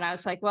using them. And I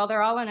was like, well,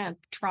 they're all in a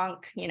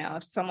trunk,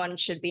 if someone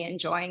should be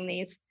enjoying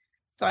these.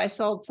 So I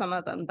sold some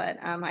of them, but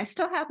I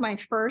still have my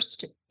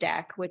first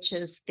deck, which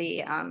is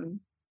the,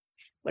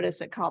 what is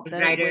it called?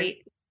 The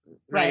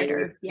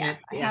Rider. Yeah,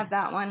 I have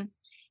that one.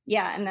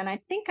 Yeah. And then I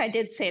think I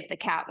did save the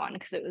cat one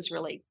because it was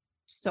really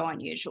so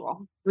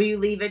unusual. Will you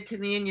leave it to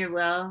me in your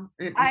will?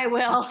 I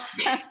will.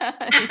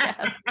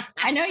 Yes.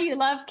 I know you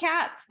love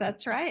cats.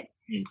 That's right.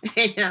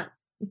 Yeah.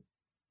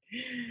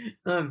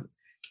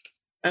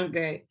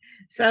 Okay.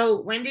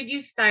 So when did you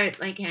start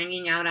like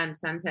hanging out on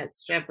Sunset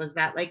Strip? Was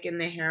that like in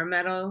the hair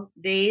metal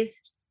days?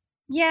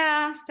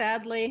 Yeah,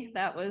 sadly,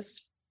 that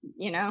was,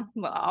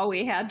 all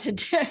we had to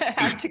do,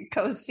 had to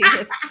go see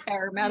is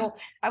hair metal.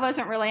 I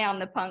wasn't really on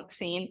the punk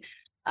scene.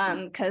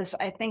 Because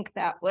I think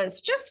that was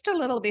just a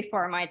little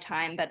before my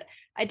time, but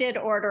I did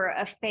order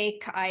a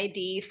fake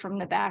ID from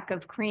the back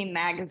of Cream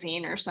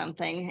magazine or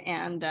something,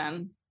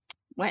 and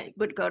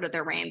would go to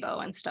the Rainbow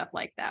and stuff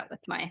like that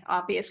with my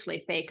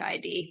obviously fake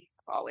ID.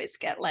 Always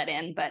get let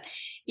in, but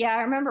yeah,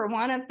 I remember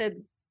one of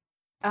the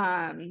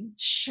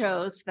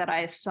shows that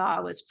I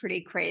saw was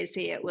pretty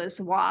crazy. It was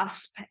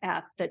Wasp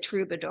at the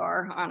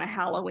Troubadour on a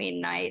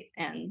Halloween night,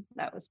 and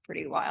that was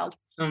pretty wild.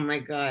 Oh my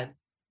God.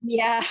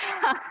 Yeah.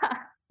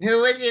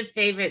 Who was your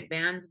favorite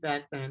bands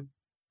back then?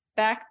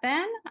 Back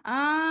then?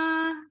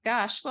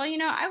 Gosh, well,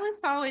 I was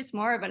always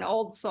more of an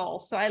old soul.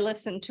 So I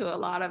listened to a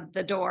lot of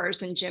The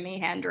Doors and Jimi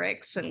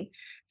Hendrix and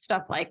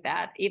stuff like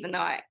that, even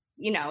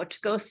though to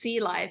go see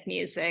live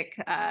music,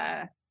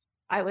 I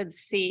would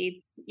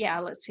see,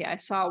 I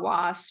saw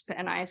Wasp,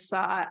 and I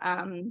saw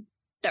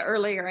the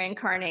earlier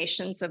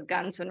incarnations of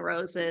Guns N'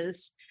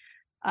 Roses.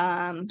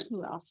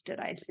 Who else did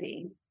I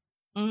see?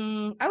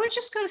 I would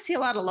just go to see a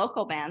lot of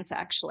local bands,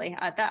 actually.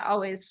 I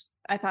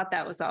thought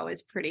that was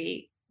always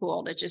pretty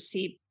cool to just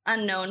see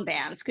unknown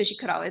bands, because you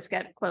could always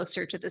get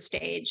closer to the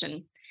stage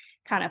and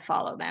kind of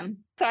follow them.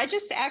 So I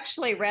just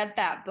actually read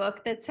that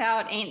book that's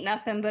out, Ain't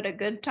Nothing But a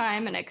Good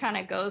Time, and it kind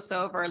of goes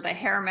over the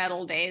hair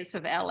metal days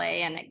of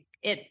LA, and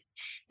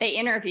they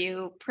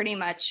interview pretty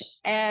much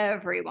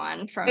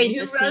everyone from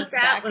the scene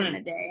back in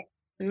the day.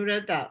 Who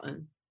wrote that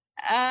one?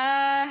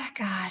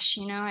 Gosh,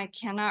 I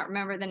cannot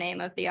remember the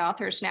name of the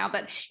authors now,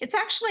 but it's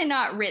actually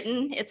not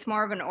written. It's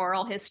more of an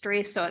oral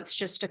history. So it's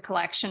just a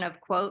collection of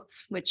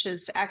quotes, which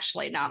is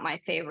actually not my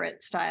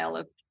favorite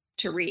style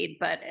to read,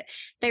 but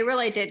they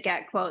really did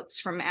get quotes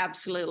from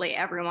absolutely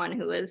everyone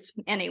who was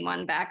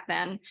anyone back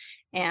then.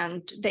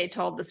 And they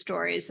told the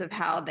stories of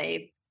how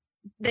they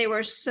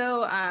were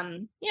so,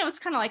 it's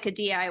kind of like a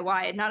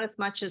DIY, not as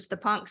much as the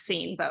punk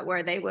scene, but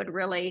where they would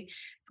really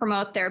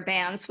promote their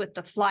bands with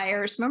the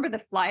flyers. Remember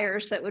the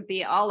flyers that would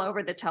be all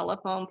over the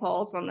telephone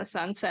poles on the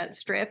Sunset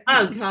Strip?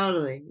 Oh,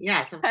 totally.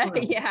 Yes, of course.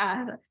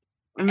 Yeah.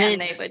 I mean,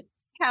 and they would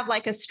have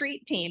like a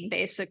street team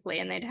basically,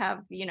 and they'd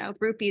have,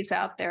 groupies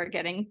out there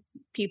getting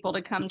people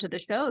to come to the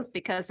shows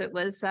because it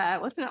was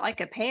wasn't it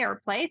like a pay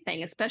or play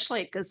thing,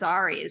 especially at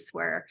Gazzari's,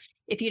 where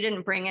if you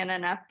didn't bring in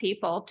enough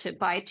people to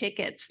buy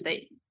tickets,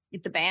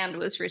 the band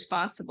was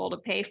responsible to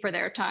pay for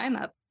their time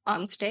up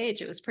on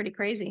stage. It was pretty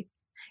crazy.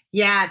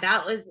 Yeah,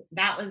 that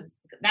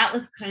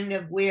was kind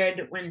of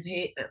weird when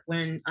pay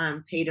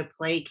to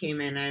play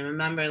came in. I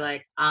remember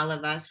like all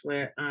of us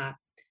were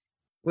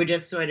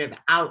just sort of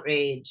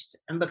outraged,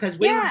 and because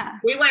we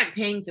weren't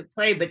paying to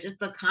play, but just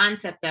the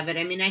concept of it.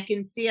 I mean, I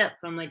can see it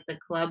from like the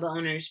club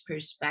owner's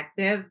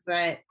perspective,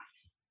 but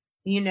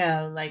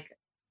like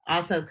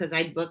also because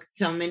I booked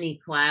so many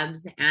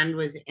clubs and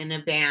was in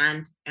a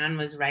band and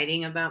was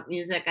writing about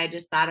music, I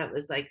just thought it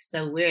was like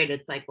so weird.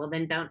 It's like, well,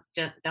 then don't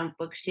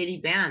book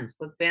shitty bands,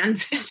 book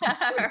bands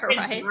that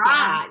right,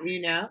 draw,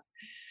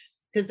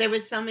 because there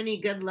was so many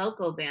good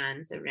local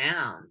bands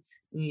around,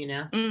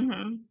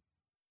 Mm-hmm.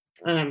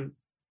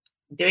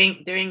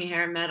 During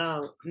hair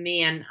metal,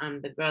 me and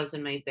the girls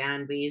in my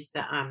band, we used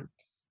to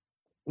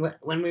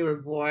when we were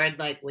bored,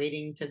 like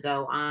waiting to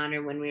go on,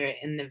 or when we were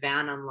in the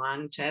van on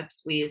long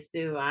trips, we used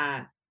to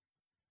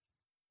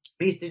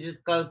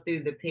just go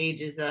through the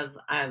pages of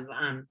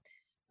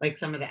like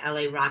some of the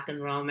LA rock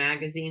and roll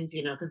magazines,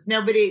 because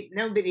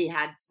nobody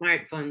had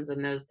smartphones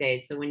in those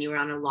days. So when you were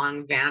on a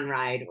long van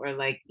ride or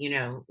like,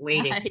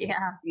 waiting,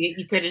 yeah,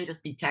 you couldn't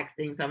just be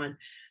texting someone.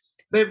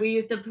 But we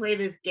used to play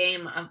this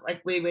game of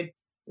like, we would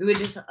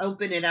just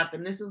open it up.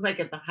 And this was like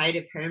at the height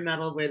of hair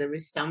metal, where there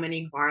was so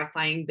many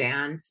horrifying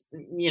bands,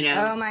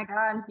 Oh my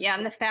God. Yeah.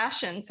 And the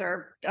fashions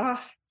are,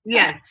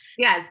 Yes.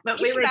 But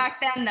we were back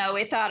then though,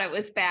 we thought it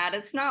was bad.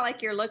 It's not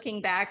like you're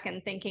looking back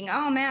and thinking,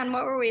 oh man,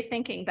 what were we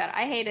thinking? But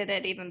I hated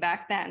it even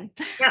back then.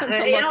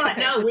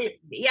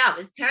 Yeah, it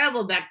was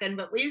terrible back then,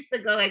 but we used to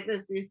go like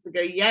this. We used to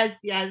go, yes,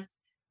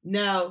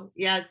 no,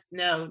 yes,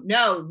 no.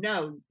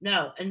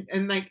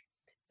 And like,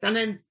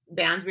 sometimes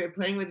bands we were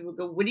playing with would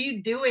go, what are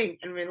you doing?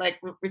 And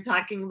we're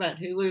talking about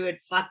who we would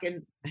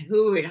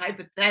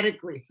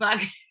hypothetically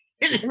fuck.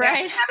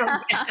 Right.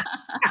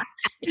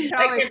 You can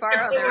always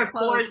borrow their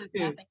clothes if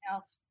nothing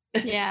else.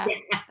 Yeah.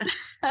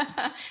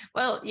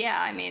 Well,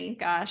 yeah, I mean,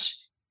 gosh,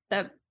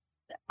 the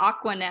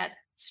Aquanet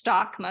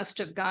stock must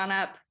have gone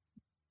up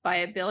by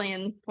 1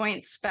 billion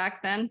points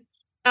back then.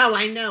 Oh,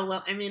 I know.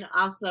 Well, I mean,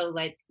 also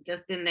like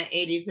just in the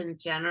 80s in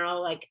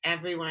general, like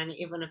everyone,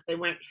 even if they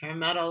weren't hair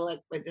metal,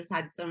 like they just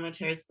had so much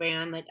hairspray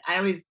on. Like I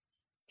always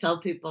tell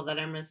people that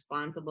I'm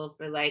responsible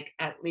for like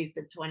at least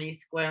a 20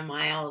 square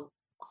mile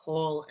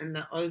hole in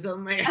the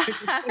ozone layer.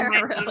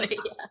 Really?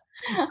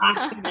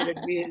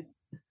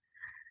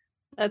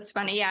 That's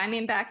funny. Yeah. I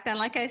mean, back then,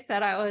 like I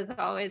said, I was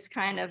always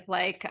kind of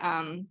like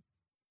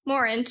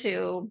more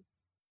into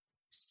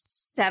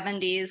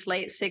 70s,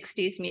 late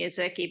 60s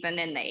music, even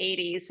in the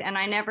 80s. And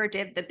I never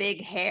did the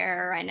big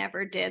hair. I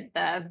never did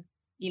the,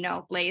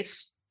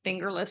 lace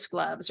fingerless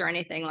gloves or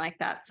anything like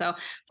that. So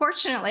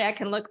fortunately, I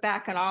can look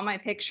back on all my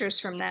pictures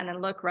from then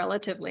and look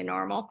relatively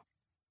normal.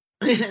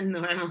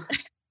 Normal.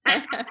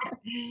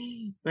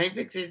 My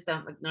pictures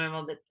don't look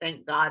normal, but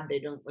thank God they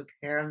don't look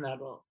hair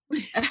metal.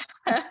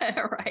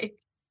 Right.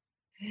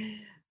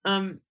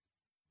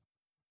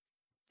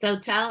 So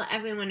tell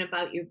everyone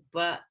about your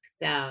book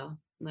though.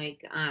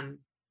 Like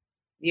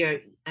your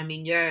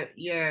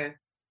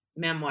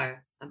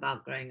memoir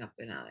about growing up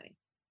in LA.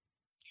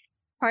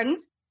 Pardon?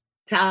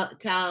 Tell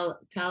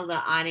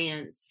the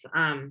audience,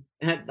 our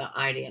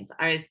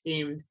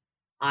esteemed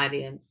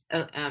audience,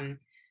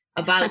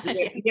 about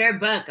your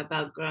book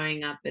about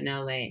growing up in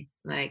LA.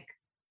 Like,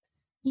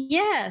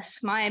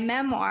 yes, my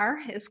memoir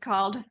is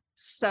called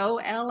So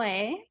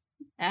LA,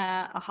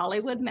 a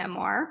Hollywood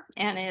memoir,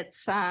 and it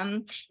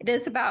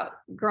is about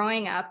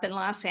growing up in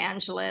Los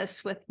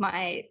Angeles with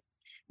my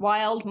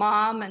wild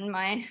mom and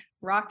my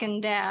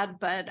rockin' dad,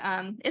 but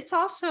it's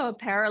also a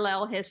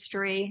parallel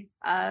history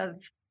of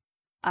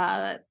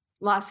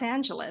Los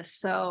Angeles.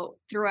 So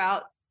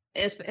throughout,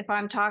 if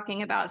I'm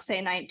talking about,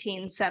 say,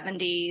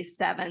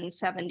 1977,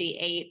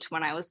 78,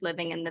 when I was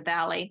living in the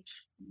Valley,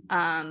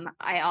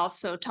 I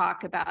also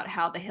talk about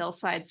how the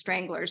Hillside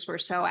Stranglers were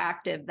so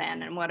active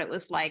then and what it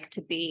was like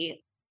to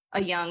be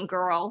a young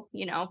girl.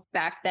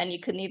 Back then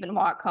you couldn't even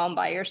walk home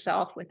by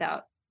yourself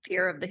without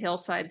fear of the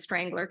Hillside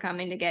Strangler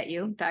coming to get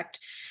you. In fact,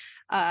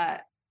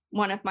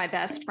 one of my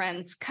best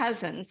friend's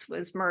cousins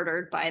was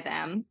murdered by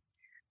them.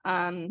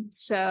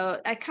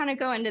 So I kind of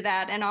go into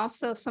that, and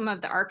also some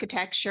of the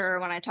architecture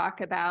when I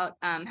talk about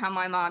how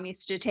my mom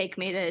used to take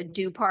me to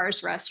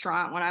Dupar's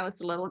restaurant when I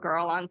was a little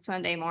girl on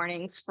Sunday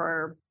mornings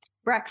for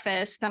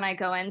breakfast. Then I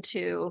go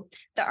into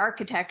the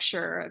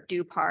architecture of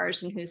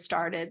Dupar's and who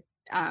started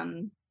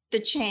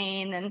the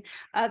chain and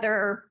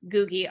other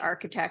Googie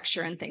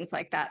architecture and things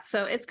like that.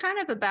 So it's kind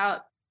of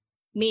about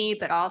me,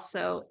 but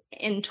also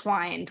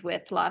entwined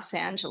with Los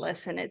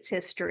Angeles and its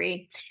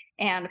history.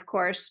 And of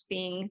course,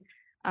 being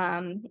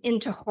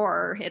into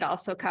horror, it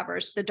also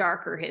covers the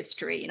darker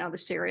history, the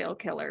serial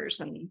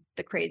killers and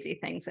the crazy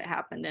things that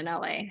happened in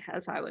LA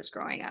as I was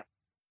growing up.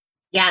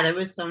 Yeah, there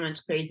was so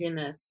much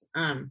craziness.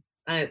 I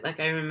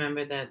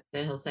remember that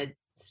the Hillside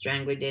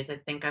Strangler days. I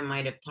think I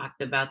might have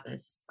talked about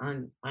this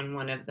on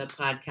one of the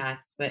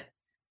podcasts, but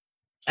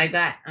I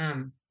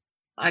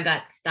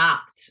got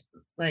stopped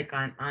like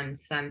on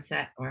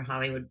Sunset or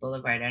Hollywood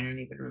Boulevard. I don't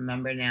even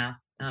remember now.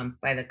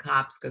 By the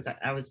cops because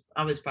I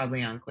was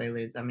probably on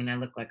Quaaludes. I mean, I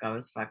looked like I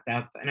was fucked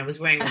up, and I was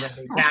wearing a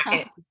leather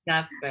jacket and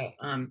stuff. But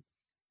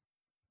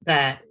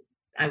that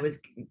I was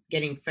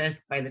getting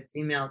frisked by the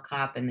female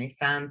cop, and they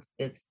found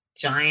this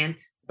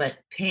giant but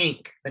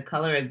pink, the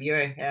color of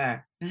your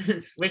hair,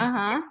 switch.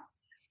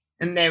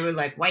 And they were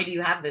like, "Why do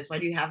you have this? Why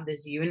do you have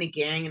this? Are you in a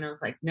gang?" And I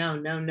was like, "No,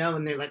 no, no."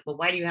 And they're like, "Well,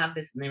 why do you have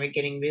this?" And they were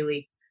getting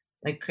really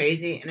like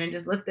crazy. And I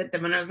just looked at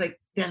them and I was like,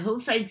 "The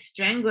Hillside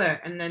Strangler."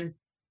 And then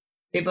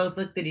they both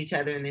looked at each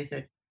other and they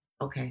said,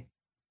 "Okay."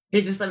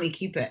 They just let me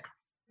keep it.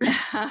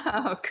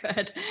 Oh,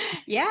 good.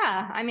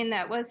 Yeah. I mean,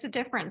 that was a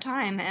different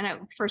time.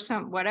 And for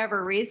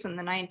whatever reason,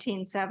 the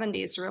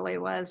 1970s really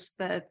was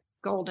the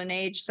golden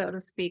age, so to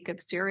speak,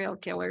 of serial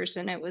killers.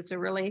 And it was a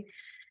really,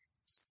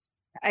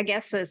 I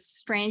guess, a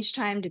strange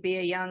time to be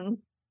a young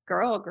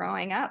girl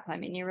growing up. I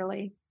mean,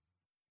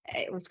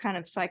 it was kind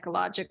of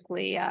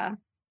psychologically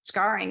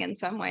scarring in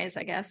some ways,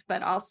 I guess,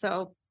 but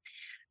also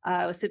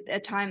it was a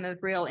time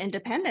of real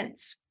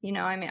independence.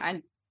 I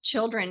mean,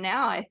 children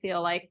now, I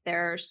feel like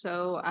they're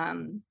so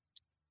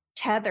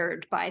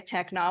tethered by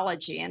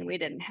technology, and we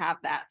didn't have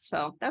that.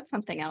 So that's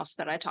something else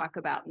that I talk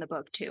about in the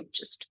book too,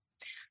 just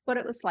what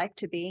it was like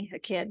to be a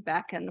kid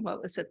back in,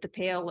 what was it, the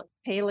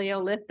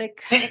Paleolithic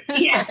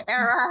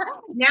era.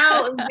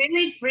 No, it was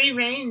really free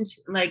range,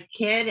 like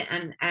kid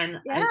and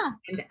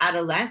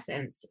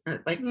adolescence,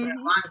 like for a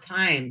long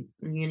time,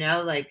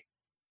 like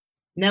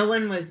no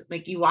one was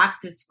like, you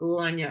walked to school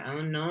on your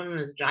own. No one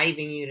was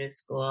driving you to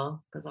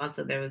school, because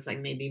also there was like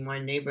maybe more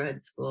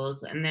neighborhood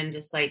schools, and then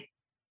just like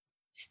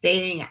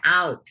staying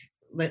out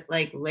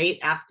like late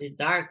after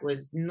dark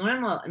was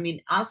normal. I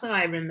mean, also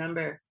I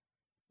remember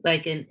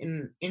like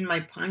in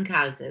my punk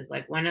houses,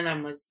 like one of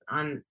them was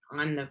on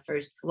the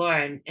first floor,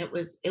 and it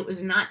was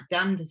not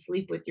dumb to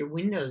sleep with your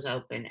windows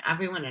open.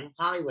 Everyone in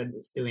Hollywood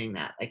was doing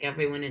that. Like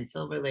everyone in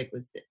Silver Lake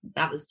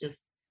that was just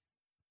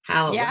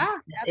how it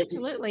was.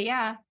 Absolutely.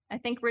 Yeah, I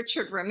think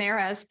Richard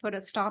Ramirez put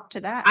a stop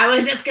to that. I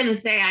was just gonna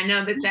say, I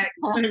know that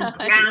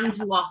ground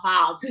to a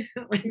halt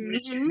with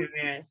Richard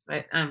Ramirez,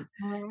 but all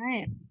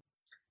right.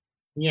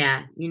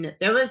 Yeah,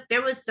 there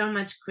was so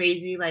much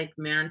crazy like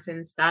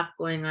Manson stuff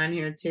going on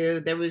here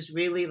too. There was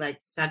really like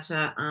such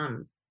a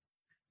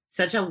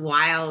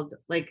wild,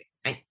 like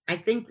I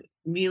think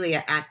really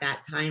at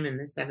that time in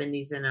the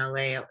 70s in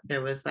LA,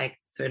 there was like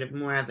sort of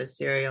more of a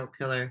serial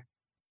killer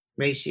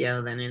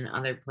ratio than in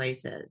other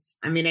places.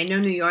 I mean, I know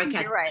New York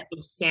had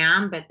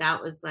Sam, but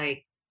that was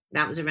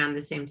around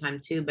the same time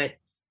too, but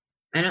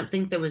I don't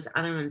think there was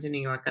other ones in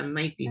New York. I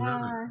might be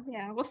wrong.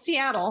 Yeah, well,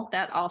 Seattle,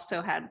 that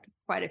also had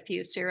quite a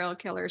few serial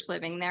killers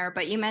living there.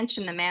 But you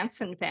mentioned the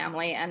Manson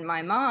family, and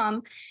my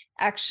mom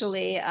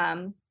actually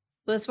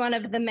was one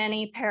of the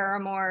many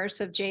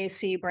paramours of J.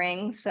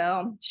 Sebring.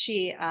 So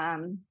she,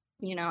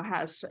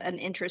 has an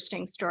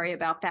interesting story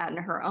about that in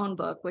her own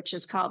book, which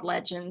is called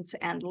Legends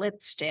and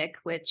Lipstick,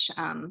 which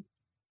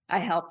I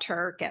helped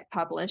her get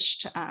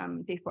published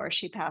before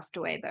she passed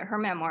away. But her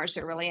memoirs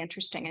are really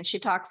interesting. And she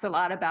talks a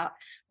lot about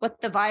what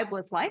the vibe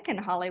was like in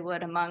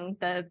Hollywood among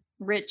the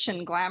rich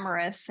and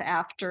glamorous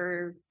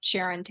after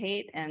Sharon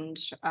Tate and,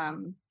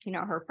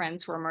 her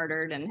friends were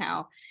murdered, and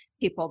how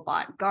people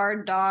bought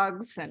guard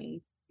dogs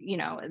and,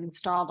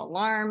 installed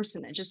alarms.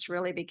 And it just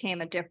really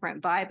became a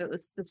different vibe. It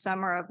was the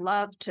summer of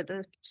love to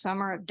the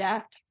summer of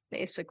death,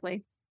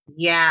 basically.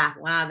 Yeah.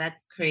 Wow.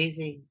 That's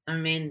crazy. I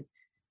mean,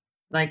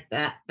 like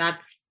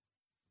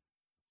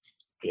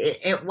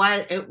it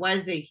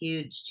was a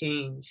huge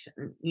change,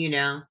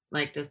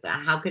 like just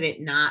how could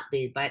it not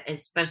be? But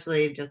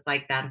especially just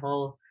like that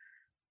whole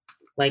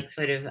like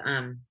sort of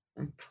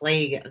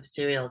plague of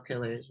serial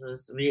killers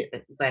was real.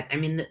 But I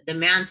mean the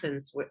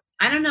Mansons were,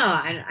 I don't know,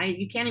 I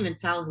you can't even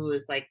tell who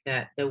was like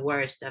the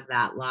worst of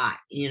that lot.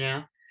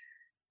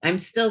 I'm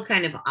still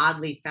kind of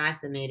oddly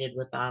fascinated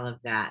with all of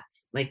that.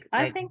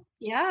 I think,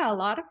 yeah, a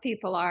lot of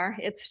people are.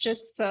 It's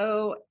just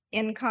so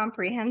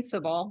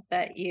incomprehensible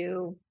that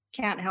you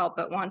can't help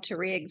but want to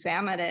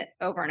re-examine it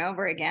over and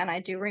over again.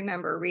 I do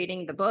remember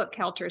reading the book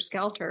Helter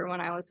Skelter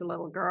when I was a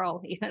little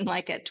girl, even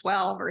like at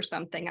 12 or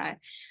something.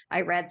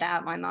 I read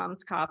that, my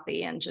mom's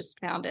copy, and just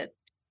found it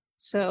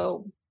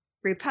so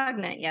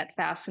repugnant yet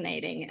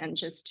fascinating. And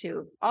just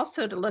to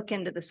look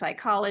into the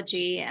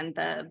psychology and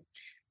the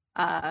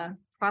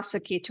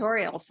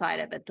prosecutorial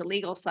side of it, the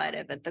legal side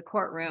of it, the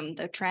courtroom,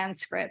 the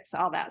transcripts,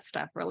 all that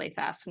stuff really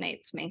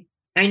fascinates me.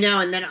 I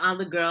know. And then all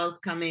the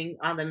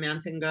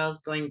Manson girls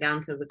going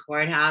down to the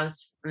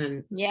courthouse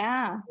and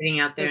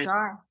sitting out there.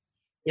 Bizarre.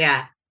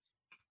 Yeah.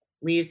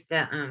 We used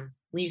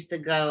to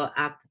go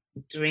up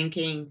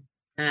drinking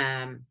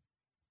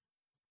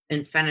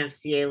in front of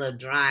Cielo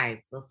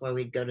Drive before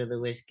we'd go to the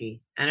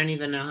whiskey. I don't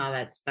even know how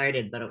that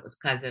started, but it was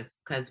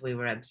because we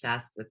were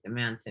obsessed with the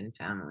Manson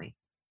family.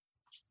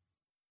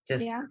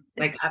 Just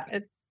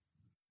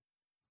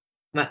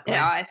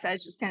Yeah, I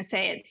was just going to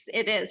say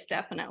it is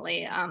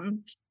definitely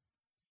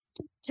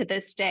to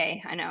this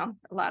day. I know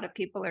a lot of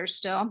people are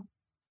still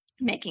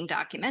making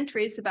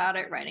documentaries about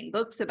it, writing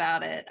books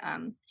about it.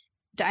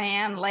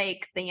 Diane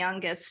Lake, the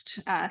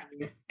youngest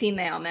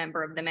female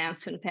member of the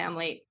Manson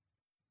family,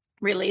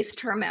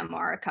 released her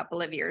memoir a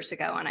couple of years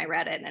ago, and I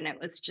read it, and it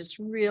was just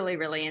really,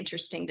 really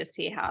interesting to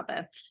see how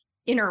the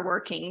inner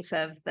workings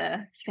of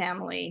the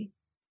family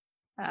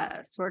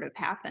sort of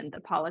happened, the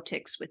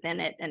politics within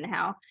it, and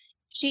how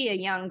she, a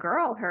young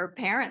girl, her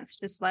parents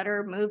just let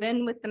her move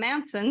in with the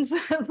Mansons.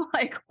 I was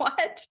like,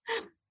 what?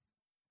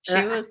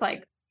 She was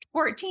like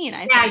 14, I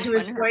think. Yeah, she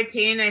was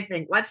 14, I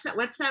think. What's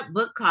that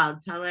book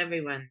called? Tell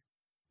everyone.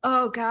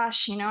 Oh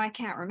gosh, I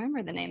can't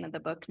remember the name of the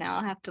book now.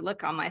 I'll have to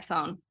look on my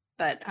phone.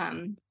 But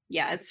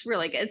yeah, it's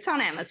really good. It's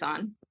on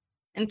Amazon.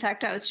 In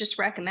fact, I was just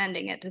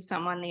recommending it to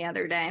someone the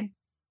other day.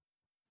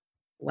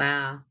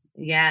 Wow.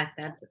 Yeah,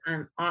 that's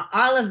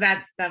all of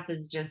that stuff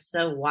is just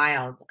so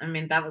wild. I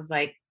mean, that was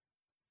like,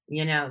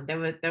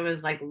 there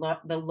was like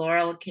the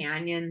Laurel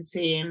Canyon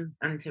scene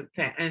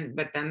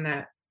but then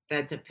the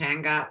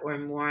Topanga were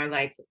more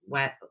like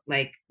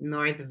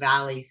North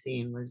Valley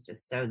scene was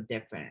just so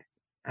different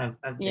of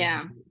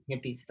the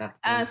hippie stuff.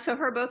 So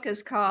her book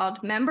is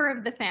called Member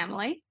of the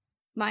Family: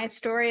 My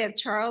Story of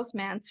Charles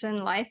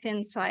Manson, Life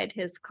Inside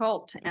His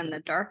Cult, and the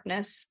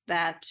Darkness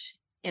That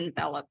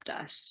Enveloped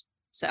Us.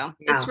 So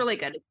It's really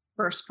good. It's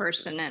first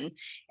person. And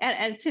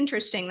it's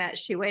interesting that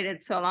she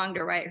waited so long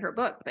to write her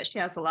book, but she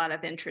has a lot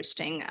of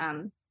interesting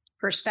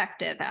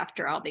perspective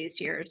after all these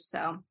years.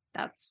 So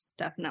that's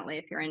definitely,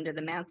 if you're into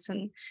the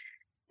Manson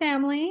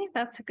family,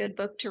 that's a good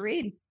book to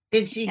read.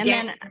 Did she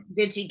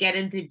get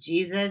into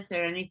Jesus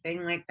or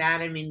anything like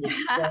that? I mean,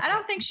 I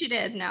don't think she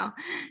did. No.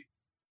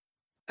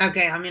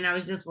 Okay. I mean, I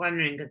was just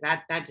wondering because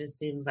that just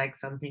seems like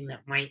something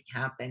that might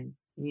happen,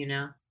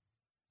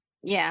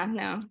 Yeah,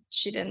 no,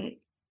 she didn't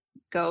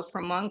go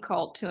from one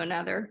cult to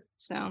another.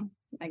 So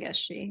I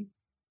guess I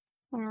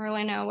don't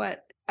really know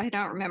I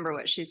don't remember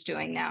what she's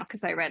doing now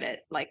because I read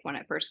it like when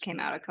it first came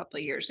out a couple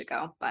of years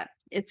ago, but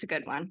it's a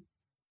good one.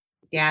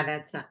 Yeah,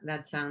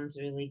 that sounds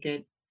really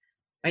good.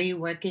 Are you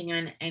working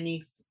on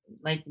any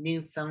like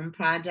new film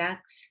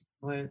projects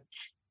or?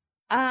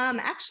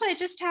 Actually, I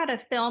just had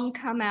a film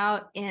come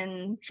out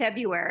in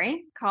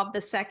February called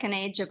The Second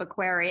Age of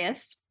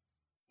Aquarius.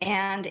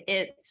 And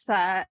it's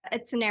a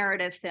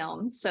narrative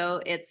film.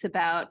 So it's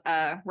about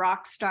a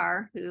rock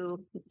star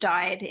who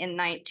died in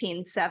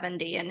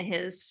 1970 and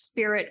his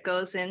spirit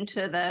goes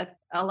into the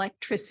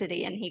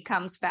electricity and he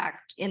comes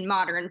back in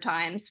modern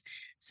times.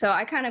 So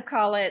I kind of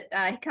call it,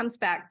 he comes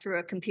back through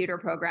a computer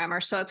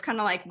programmer. So it's kind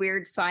of like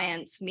Weird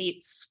Science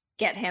meets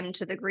Get Him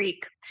to the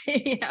Greek.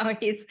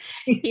 He's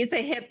a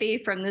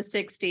hippie from the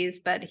 60s,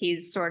 but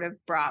he's sort of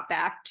brought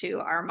back to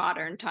our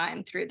modern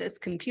time through this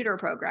computer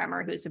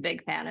programmer who's a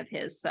big fan of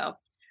his. So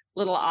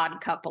little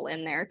odd couple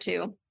in there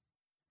too.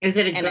 Is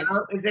it a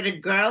girl? Is it a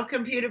girl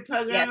computer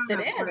programmer? Yes,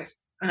 it is.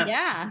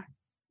 Yeah.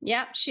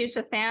 Yep. She's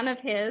a fan of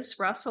his.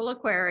 Russell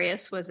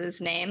Aquarius was his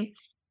name.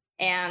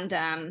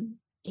 And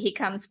he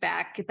comes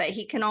back, but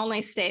he can only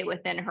stay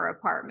within her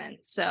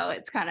apartment. So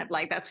it's kind of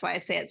like, that's why I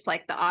say it's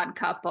like The Odd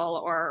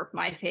Couple or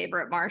My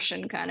Favorite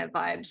Martian kind of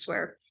vibes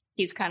where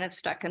he's kind of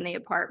stuck in the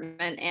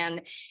apartment.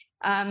 And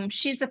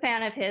she's a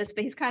fan of his,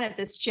 but he's kind of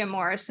this Jim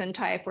Morrison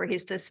type where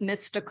he's this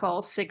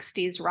mystical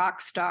 60s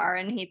rock star.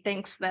 And he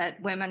thinks that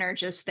women are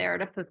just there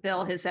to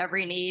fulfill his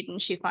every need.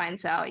 And she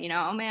finds out,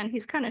 oh man,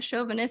 he's kind of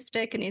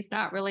chauvinistic and he's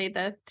not really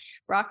the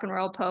rock and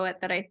roll poet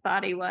that I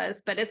thought he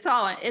was, but it's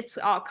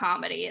all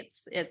comedy.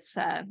 It's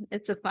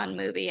a fun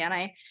movie. And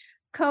I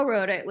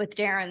co-wrote it with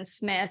Darren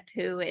Smith,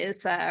 who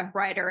is a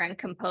writer and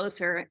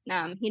composer.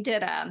 He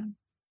did a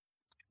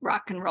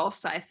rock and roll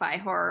sci-fi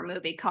horror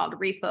movie called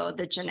Repo,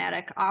 the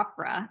Genetic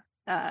Opera,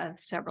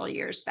 several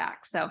years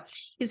back. So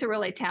he's a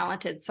really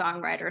talented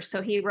songwriter.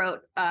 So he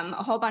wrote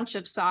a whole bunch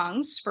of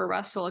songs for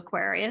Russell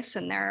Aquarius,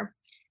 and they're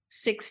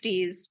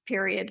 60s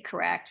period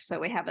correct.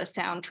 So we have a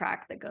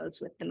soundtrack that goes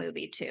with the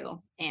movie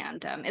too.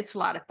 And it's a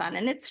lot of fun,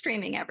 and it's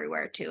streaming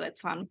everywhere too.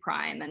 It's on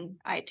Prime and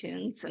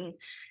iTunes and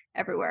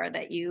everywhere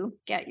that you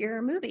get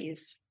your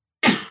movies.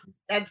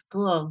 That's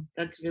cool.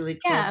 That's really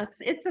cool. Yeah,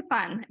 it's a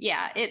fun.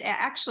 Yeah, it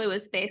actually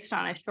was based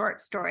on a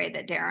short story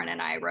that Darren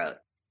and I wrote.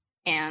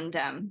 And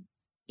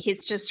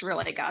he's just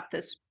really got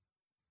this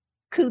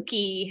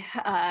kooky,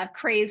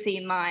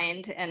 crazy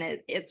mind. And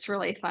it's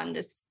really fun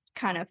to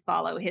kind of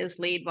follow his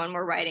lead when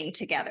we're writing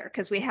together,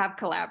 because we have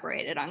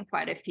collaborated on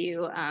quite a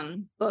few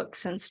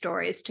books and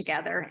stories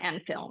together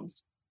and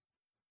films.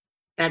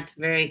 That's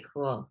very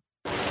cool.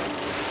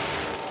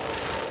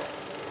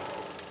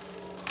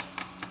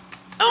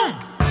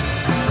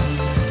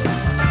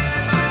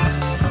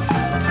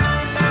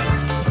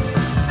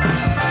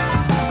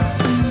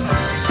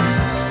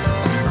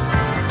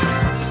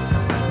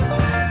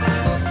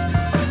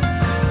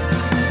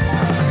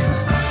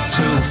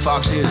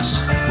 Foxes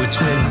with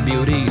twin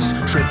beauties,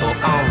 triple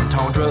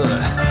entendre,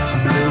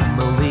 blue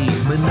movie,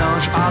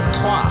 ménage à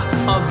trois,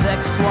 avec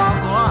foie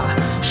gras,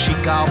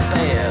 chic au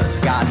bears,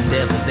 got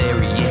devil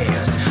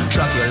derrieres,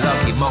 truck your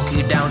lucky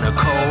down to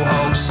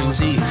Coho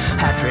Susie,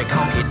 hat trick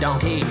honky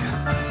donkey,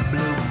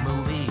 blue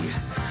movie,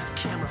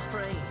 camera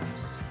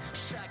frames,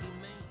 shaggy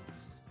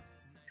manes.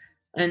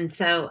 And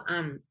so,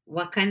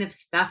 what kind of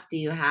stuff do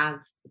you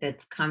have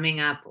that's coming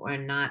up or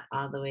not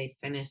all the way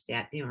finished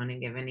yet? Do you want to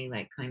give any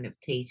like kind of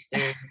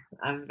tasters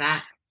of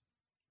that?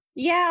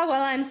 Yeah,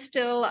 well, I'm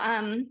still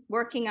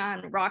working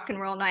on Rock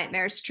and Roll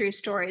Nightmares True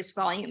Stories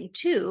Volume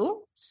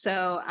 2.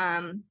 So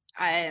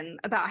I'm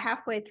about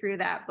halfway through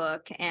that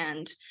book.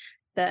 And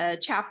the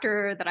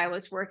chapter that I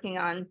was working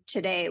on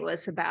today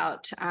was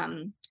about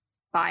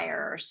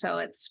fire. So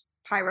it's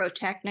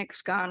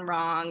pyrotechnics gone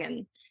wrong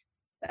and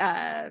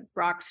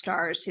rock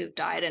stars who've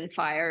died in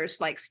fires,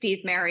 like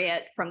Steve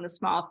Marriott from the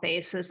Small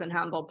Faces and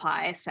Humble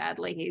Pie.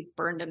 Sadly, he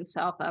burned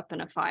himself up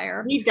in a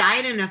fire. He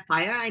died in a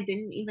fire? I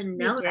didn't even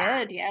know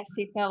that. He did, yes.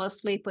 He fell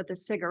asleep with a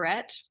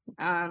cigarette,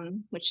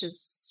 which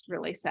is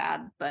really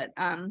sad. But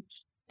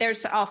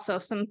there's also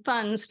some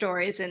fun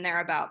stories in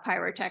there about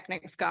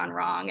pyrotechnics gone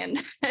wrong. And,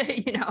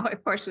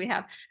 of course, we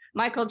have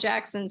Michael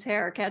Jackson's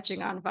hair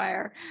catching on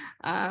fire,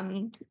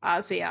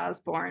 Ozzy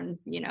Osbourne,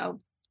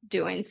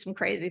 doing some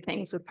crazy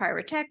things with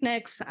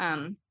pyrotechnics.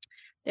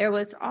 There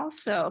was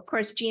also, of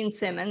course, Gene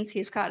Simmons.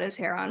 He's caught his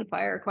hair on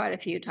fire quite a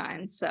few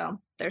times. So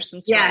there's some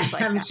stories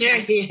like I'm that. sure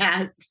he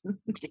has.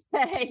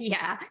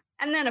 Yeah.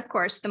 And then, of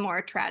course, the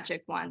more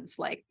tragic ones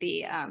like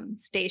the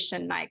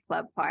Station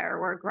nightclub fire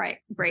where Great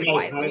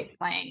White was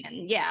playing.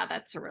 And yeah,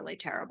 that's a really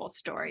terrible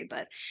story.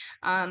 But,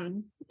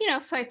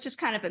 so it's just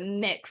kind of a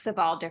mix of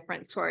all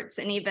different sorts.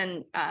 And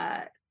even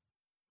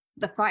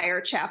the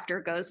fire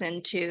chapter goes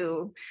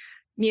into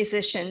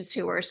musicians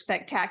who were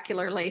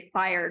spectacularly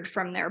fired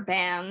from their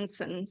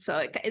bands, and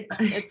so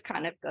it's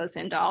kind of goes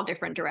into all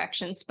different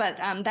directions. But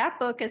that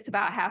book is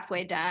about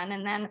halfway done,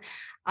 and then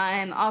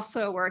I'm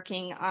also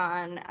working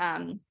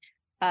on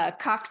a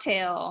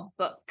cocktail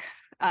book.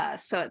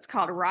 So it's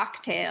called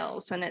Rock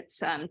Tales, and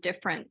it's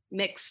different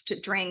mixed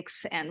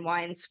drinks and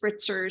wine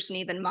spritzers and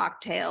even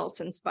mocktails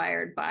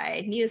inspired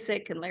by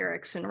music and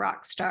lyrics and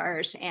rock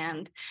stars.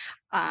 And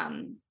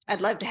I'd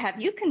love to have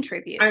you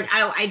contribute.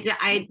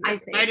 I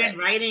started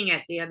writing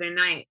it the other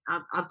night.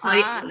 I'll tell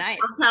you. Nice.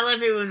 I'll tell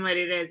everyone what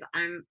it is.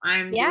 I'm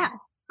the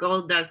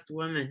Gold Dust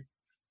Woman.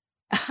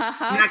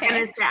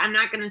 I'm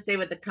not gonna say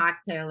what the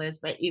cocktail is,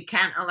 but you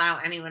can't allow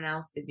anyone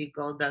else to do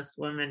Gold Dust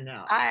Woman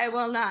now. I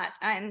will not.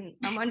 I'm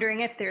wondering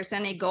if there's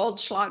any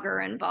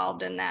Goldschlager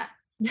involved in that.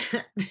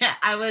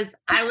 I was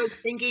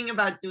thinking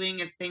about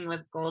doing a thing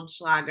with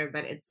Goldschlager,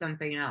 but it's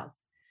something else.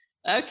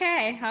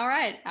 Okay, all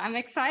right. I'm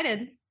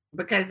excited.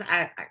 Because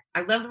I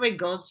love the way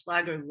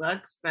Goldschlager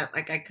looks, but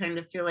like I kind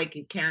of feel like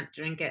you can't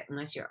drink it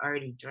unless you're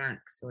already drunk,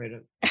 sort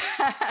of.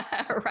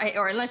 Right,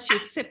 or unless you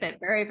sip it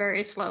very,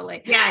 very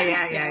slowly.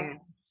 Yeah.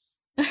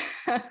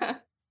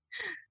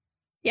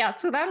 Yeah,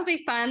 so that'll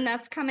be fun.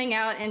 That's coming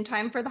out in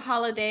time for the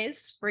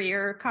holidays for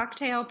your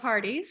cocktail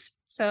parties.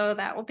 So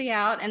that will be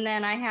out. And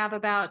then I have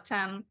about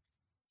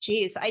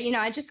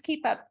I just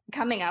keep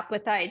coming up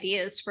with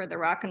ideas for the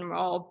Rock and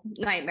Roll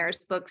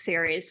Nightmares book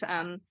series.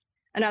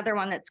 Another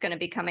one that's going to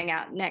be coming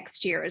out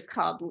next year is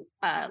called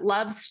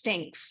Love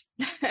Stinks,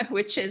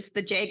 which is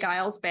the Jay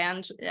Giles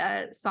Band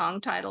song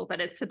title,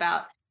 but it's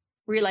about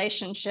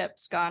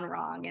relationships gone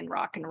wrong in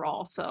rock and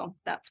roll. So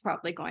that's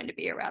probably going to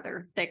be a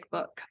rather thick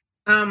book.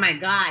 Oh my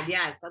God,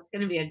 yes, that's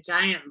going to be a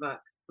giant book.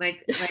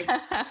 Like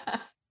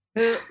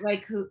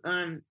who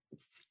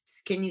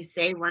can you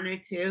say one or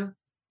two?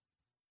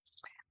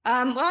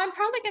 Well,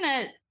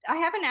 I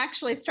haven't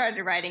actually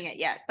started writing it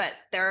yet, but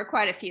there are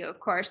quite a few, of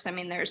course. I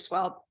mean, there's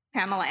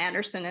Pamela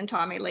Anderson and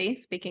Tommy Lee.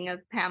 Speaking of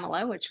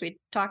Pamela, which we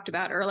talked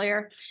about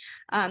earlier,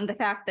 the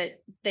fact that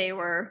they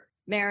were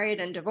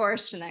married and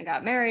divorced and then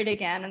got married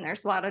again, and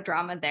there's a lot of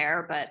drama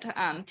there. But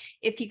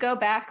if you go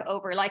back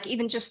over, like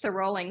even just the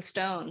Rolling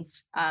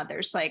Stones,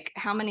 there's like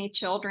how many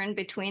children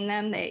between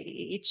them? They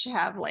each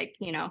have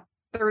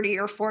 30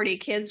 or 40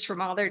 kids from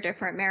all their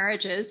different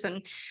marriages,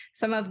 and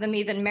some of them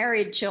even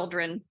married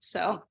children.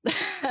 So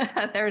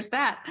there's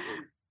that.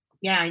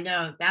 Yeah, I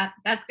know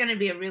that's going to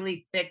be a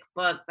really thick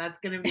book. That's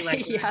going to be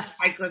like yes.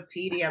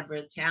 Encyclopedia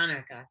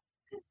Britannica.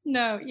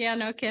 No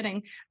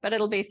kidding. But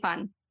it'll be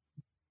fun.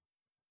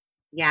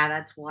 Yeah,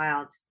 that's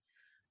wild.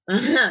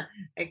 I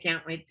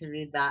can't wait to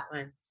read that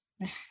one.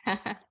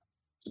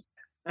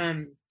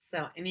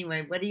 So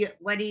anyway, what do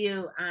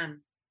you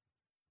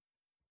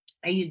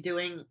are you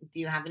doing? Do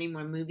you have any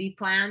more movie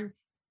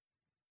plans?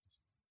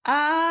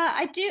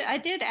 I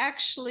did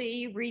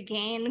actually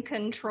regain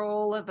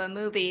control of a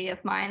movie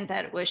of mine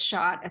that was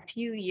shot a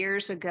few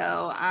years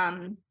ago.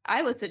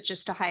 I was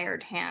just a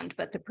hired hand,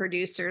 but the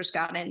producers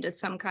got into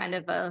some kind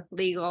of a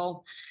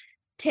legal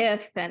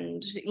tiff,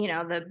 and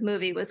the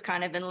movie was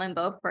kind of in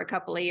limbo for a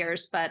couple of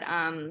years. But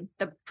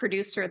the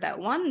producer that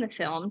won the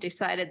film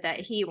decided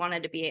that he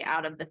wanted to be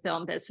out of the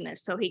film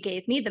business, so he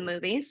gave me the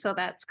movie. So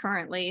that's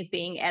currently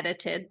being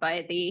edited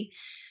by the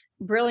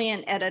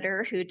brilliant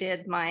editor who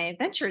did my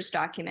Ventures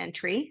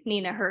documentary,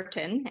 Nina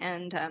Hurton.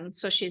 And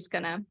so she's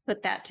going to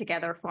put that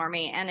together for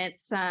me. And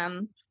it's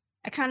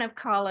I kind of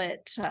call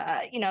it,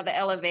 the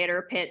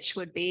elevator pitch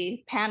would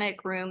be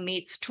Panic Room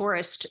meets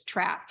Tourist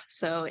Trap.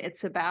 So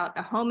it's about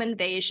a home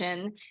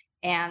invasion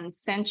and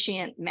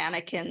sentient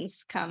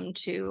mannequins come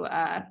to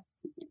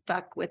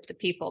fuck with the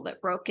people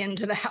that broke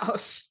into the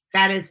house.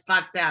 That is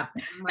fucked up.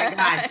 Oh my God.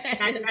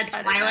 That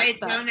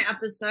Twilight messed up. Zone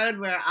episode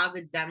where all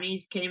the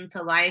dummies came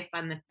to life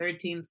on the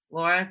 13th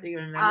floor. Do you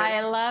remember?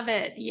 I love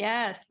it.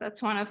 Yes,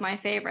 that's one of my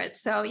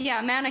favorites. So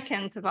yeah,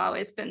 mannequins have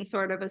always been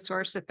sort of a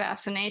source of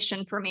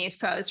fascination for me.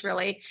 So I was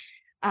really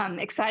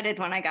excited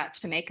when I got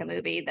to make a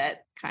movie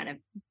that kind of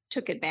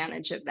took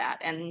advantage of that.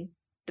 And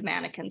the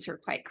mannequins are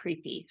quite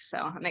creepy. So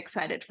I'm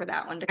excited for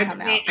that one to come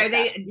out.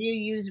 Do you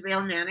use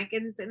real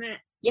mannequins in it?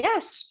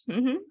 Yes.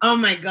 Mm-hmm. Oh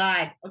my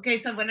God.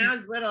 Okay, so when I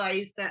was little, I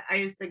used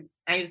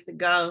to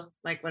go,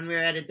 like when we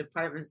were at a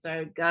department store, I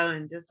would go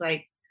and just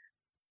like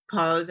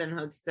pose and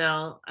hold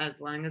still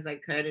as long as I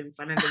could in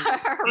front of them.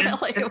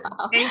 Really?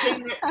 Wow.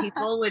 Thinking that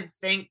people would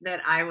think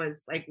that I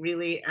was like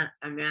really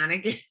a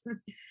mannequin.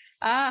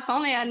 If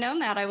only I'd known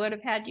that, I would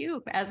have had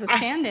you as a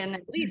stand-in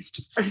at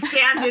least. A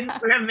stand-in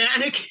for a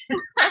mannequin.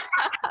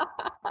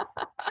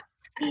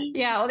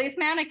 Yeah, well, these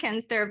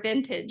mannequins, they're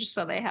vintage,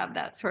 so they have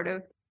that sort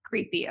of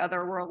creepy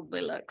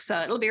otherworldly look. So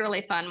it'll be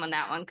really fun when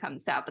that one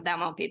comes out, but that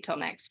won't be till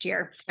next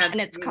year. And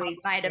it's really called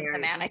Night of the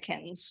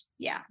Mannequins.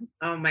 Yeah.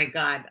 Oh my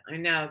God. I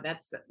know.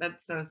 That's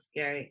so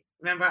scary.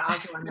 Remember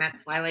also on that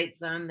Twilight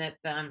Zone that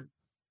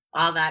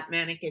all that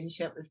mannequin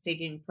shit was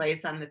taking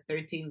place on the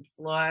 13th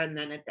floor, and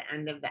then at the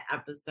end of the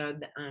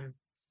episode,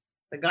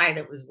 the guy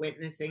that was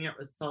witnessing it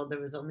was told there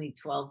was only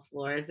 12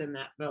 floors in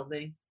that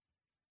building.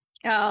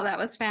 Oh, that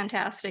was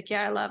fantastic.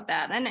 Yeah, I love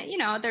that. And,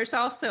 there's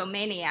also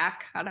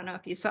Maniac. I don't know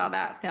if you saw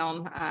that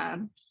film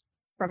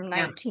from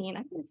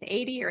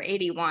 1980 or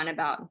 81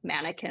 about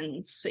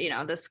mannequins.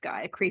 This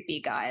guy,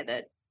 creepy guy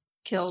that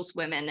kills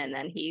women, and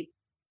then he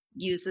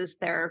uses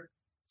their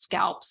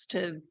scalps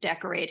to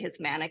decorate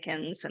his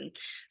mannequins. And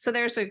so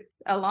there's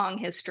a long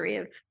history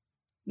of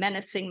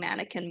menacing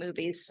mannequin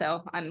movies.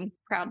 So I'm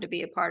proud to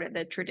be a part of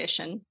the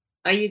tradition.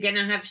 Are you going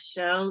to have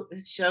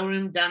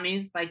showroom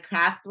dummies by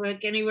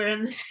Kraftwerk anywhere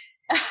in this?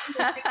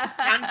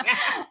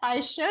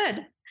 I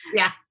should.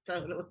 Yeah,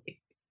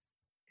 totally.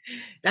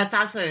 That's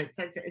also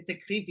it's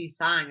a creepy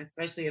song,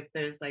 especially if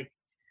there's like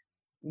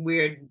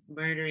weird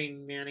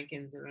murdering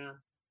mannequins around.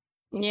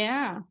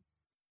 Yeah.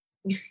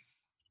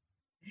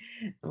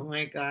 Oh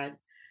my God.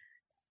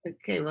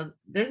 Okay, well,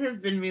 this has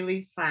been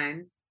really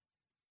fun.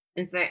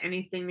 Is there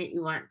anything that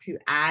you want to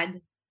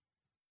add?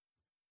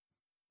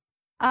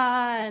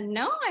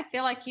 No, I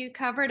feel like you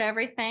covered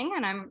everything,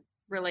 and I'm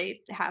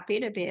really happy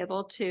to be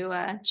able to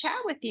chat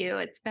with you.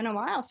 It's been a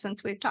while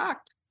since we've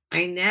talked.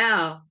 I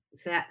know.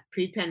 It's that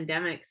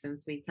pre-pandemic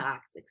since we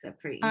talked,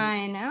 except for you.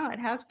 I know it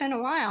has been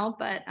a while,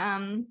 but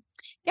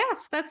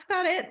yes, that's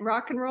about it.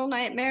 Rock and Roll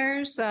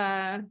Nightmares,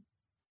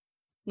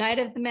 Night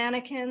of the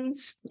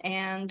Mannequins,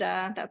 and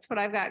that's what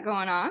I've got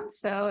going on.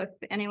 So if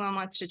anyone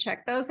wants to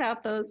check those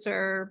out, those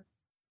are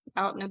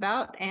out and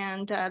about.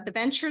 And the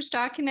Ventures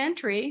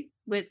documentary,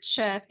 which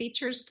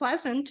features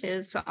Pleasant,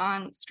 is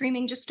on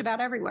streaming just about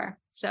everywhere.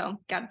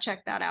 So got to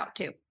check that out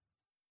too.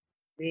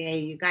 Yeah,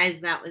 you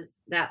guys, that was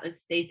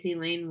Staci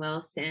Layne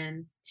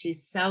Wilson.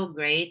 She's so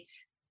great.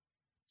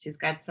 She's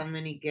got so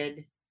many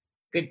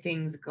good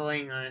things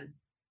going on.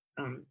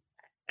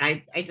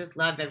 I just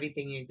love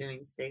everything you're doing,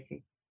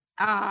 Staci.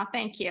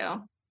 Thank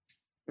you.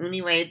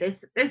 Anyway,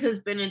 this has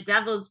been a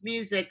Devil's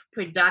Music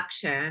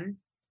production,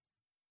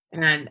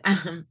 and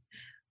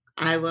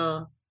I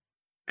will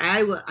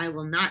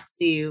not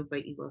see you,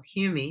 but you will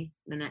hear me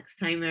the next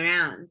time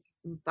around.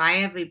 Bye,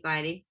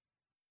 everybody.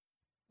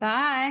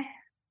 Bye.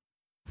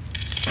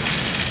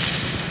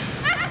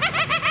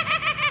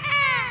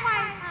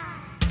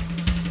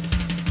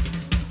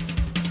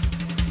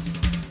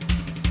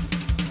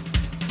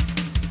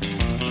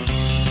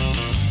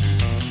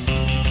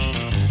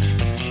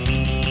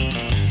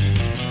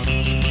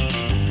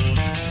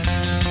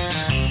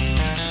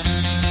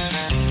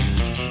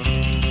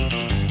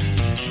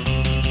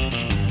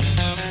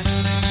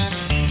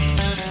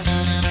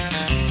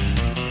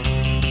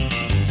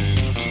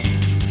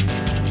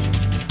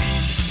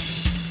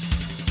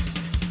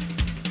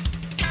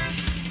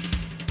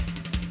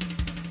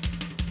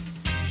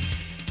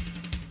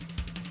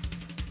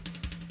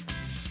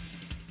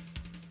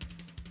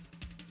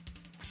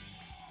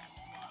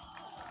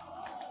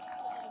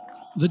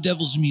 The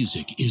Devil's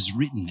Music is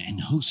written and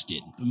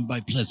hosted by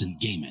Pleasant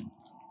Gaiman.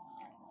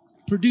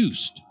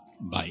 Produced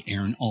by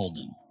Aaron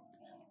Alden.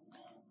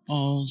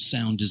 All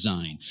sound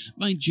design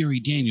by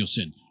Jerry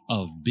Danielson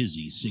of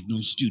Busy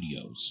Signal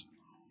Studios.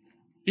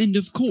 And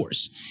of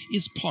course,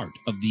 is part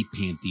of the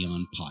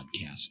Pantheon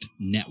Podcast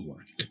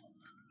Network.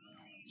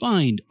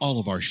 Find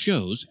all of our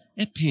shows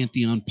at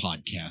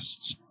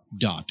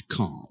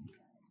pantheonpodcasts.com.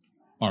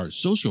 Our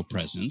social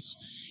presence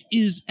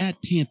is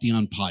at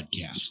Pantheon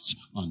Podcasts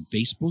on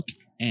Facebook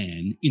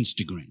and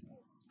Instagram.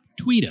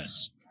 Tweet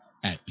us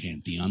at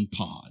Pantheon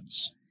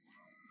Pods.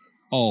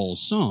 All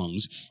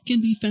songs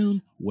can be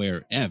found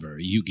wherever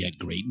you get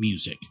great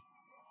music.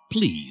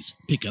 please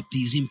pick up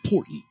these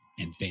important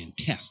and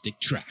fantastic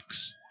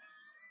tracks.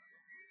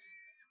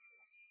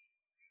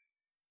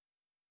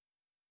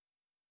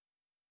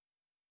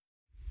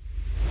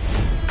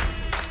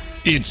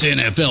 It's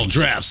NFL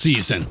draft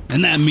season,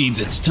 and that means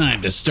it's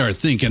time to start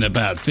thinking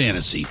about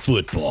fantasy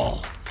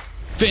football.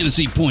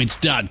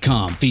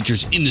 FantasyPoints.com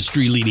features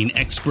industry-leading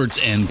experts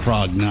and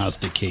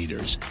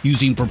prognosticators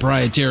using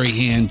proprietary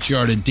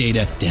hand-charted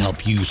data to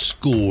help you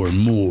score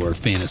more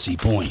fantasy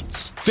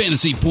points.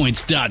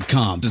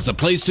 FantasyPoints.com is the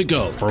place to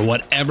go for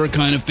whatever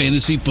kind of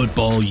fantasy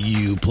football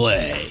you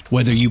play.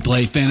 Whether you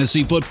play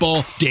fantasy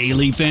football,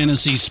 daily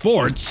fantasy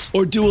sports,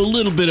 or do a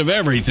little bit of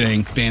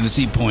everything,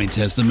 Fantasy Points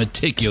has the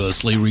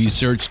meticulously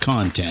researched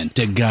content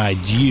to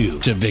guide you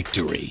to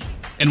victory.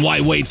 And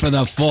why wait for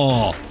the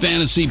fall?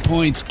 Fantasy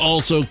Points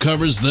also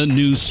covers the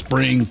new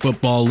spring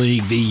football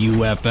league, the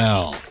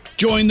UFL.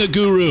 Join the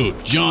guru,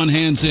 John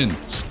Hansen,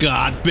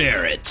 Scott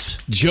Barrett,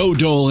 Joe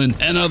Dolan,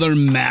 and other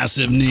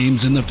massive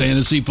names in the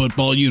fantasy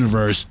football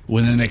universe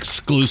with an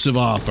exclusive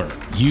offer.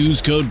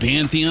 Use code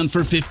Pantheon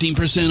for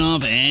 15%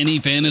 off any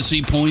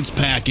Fantasy Points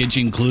package,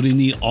 including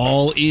the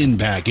all-in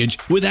package,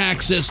 with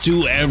access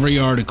to every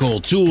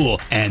article, tool,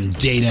 and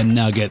data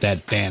nugget that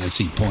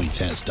Fantasy Points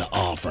has to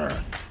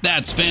offer.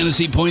 That's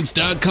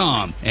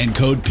FantasyPoints.com and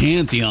code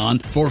Pantheon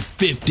for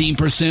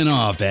 15%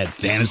 off at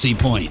Fantasy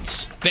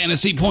Points.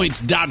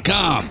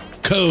 FantasyPoints.com,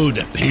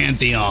 code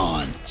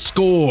Pantheon.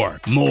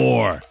 Score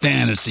more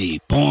fantasy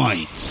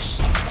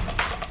points.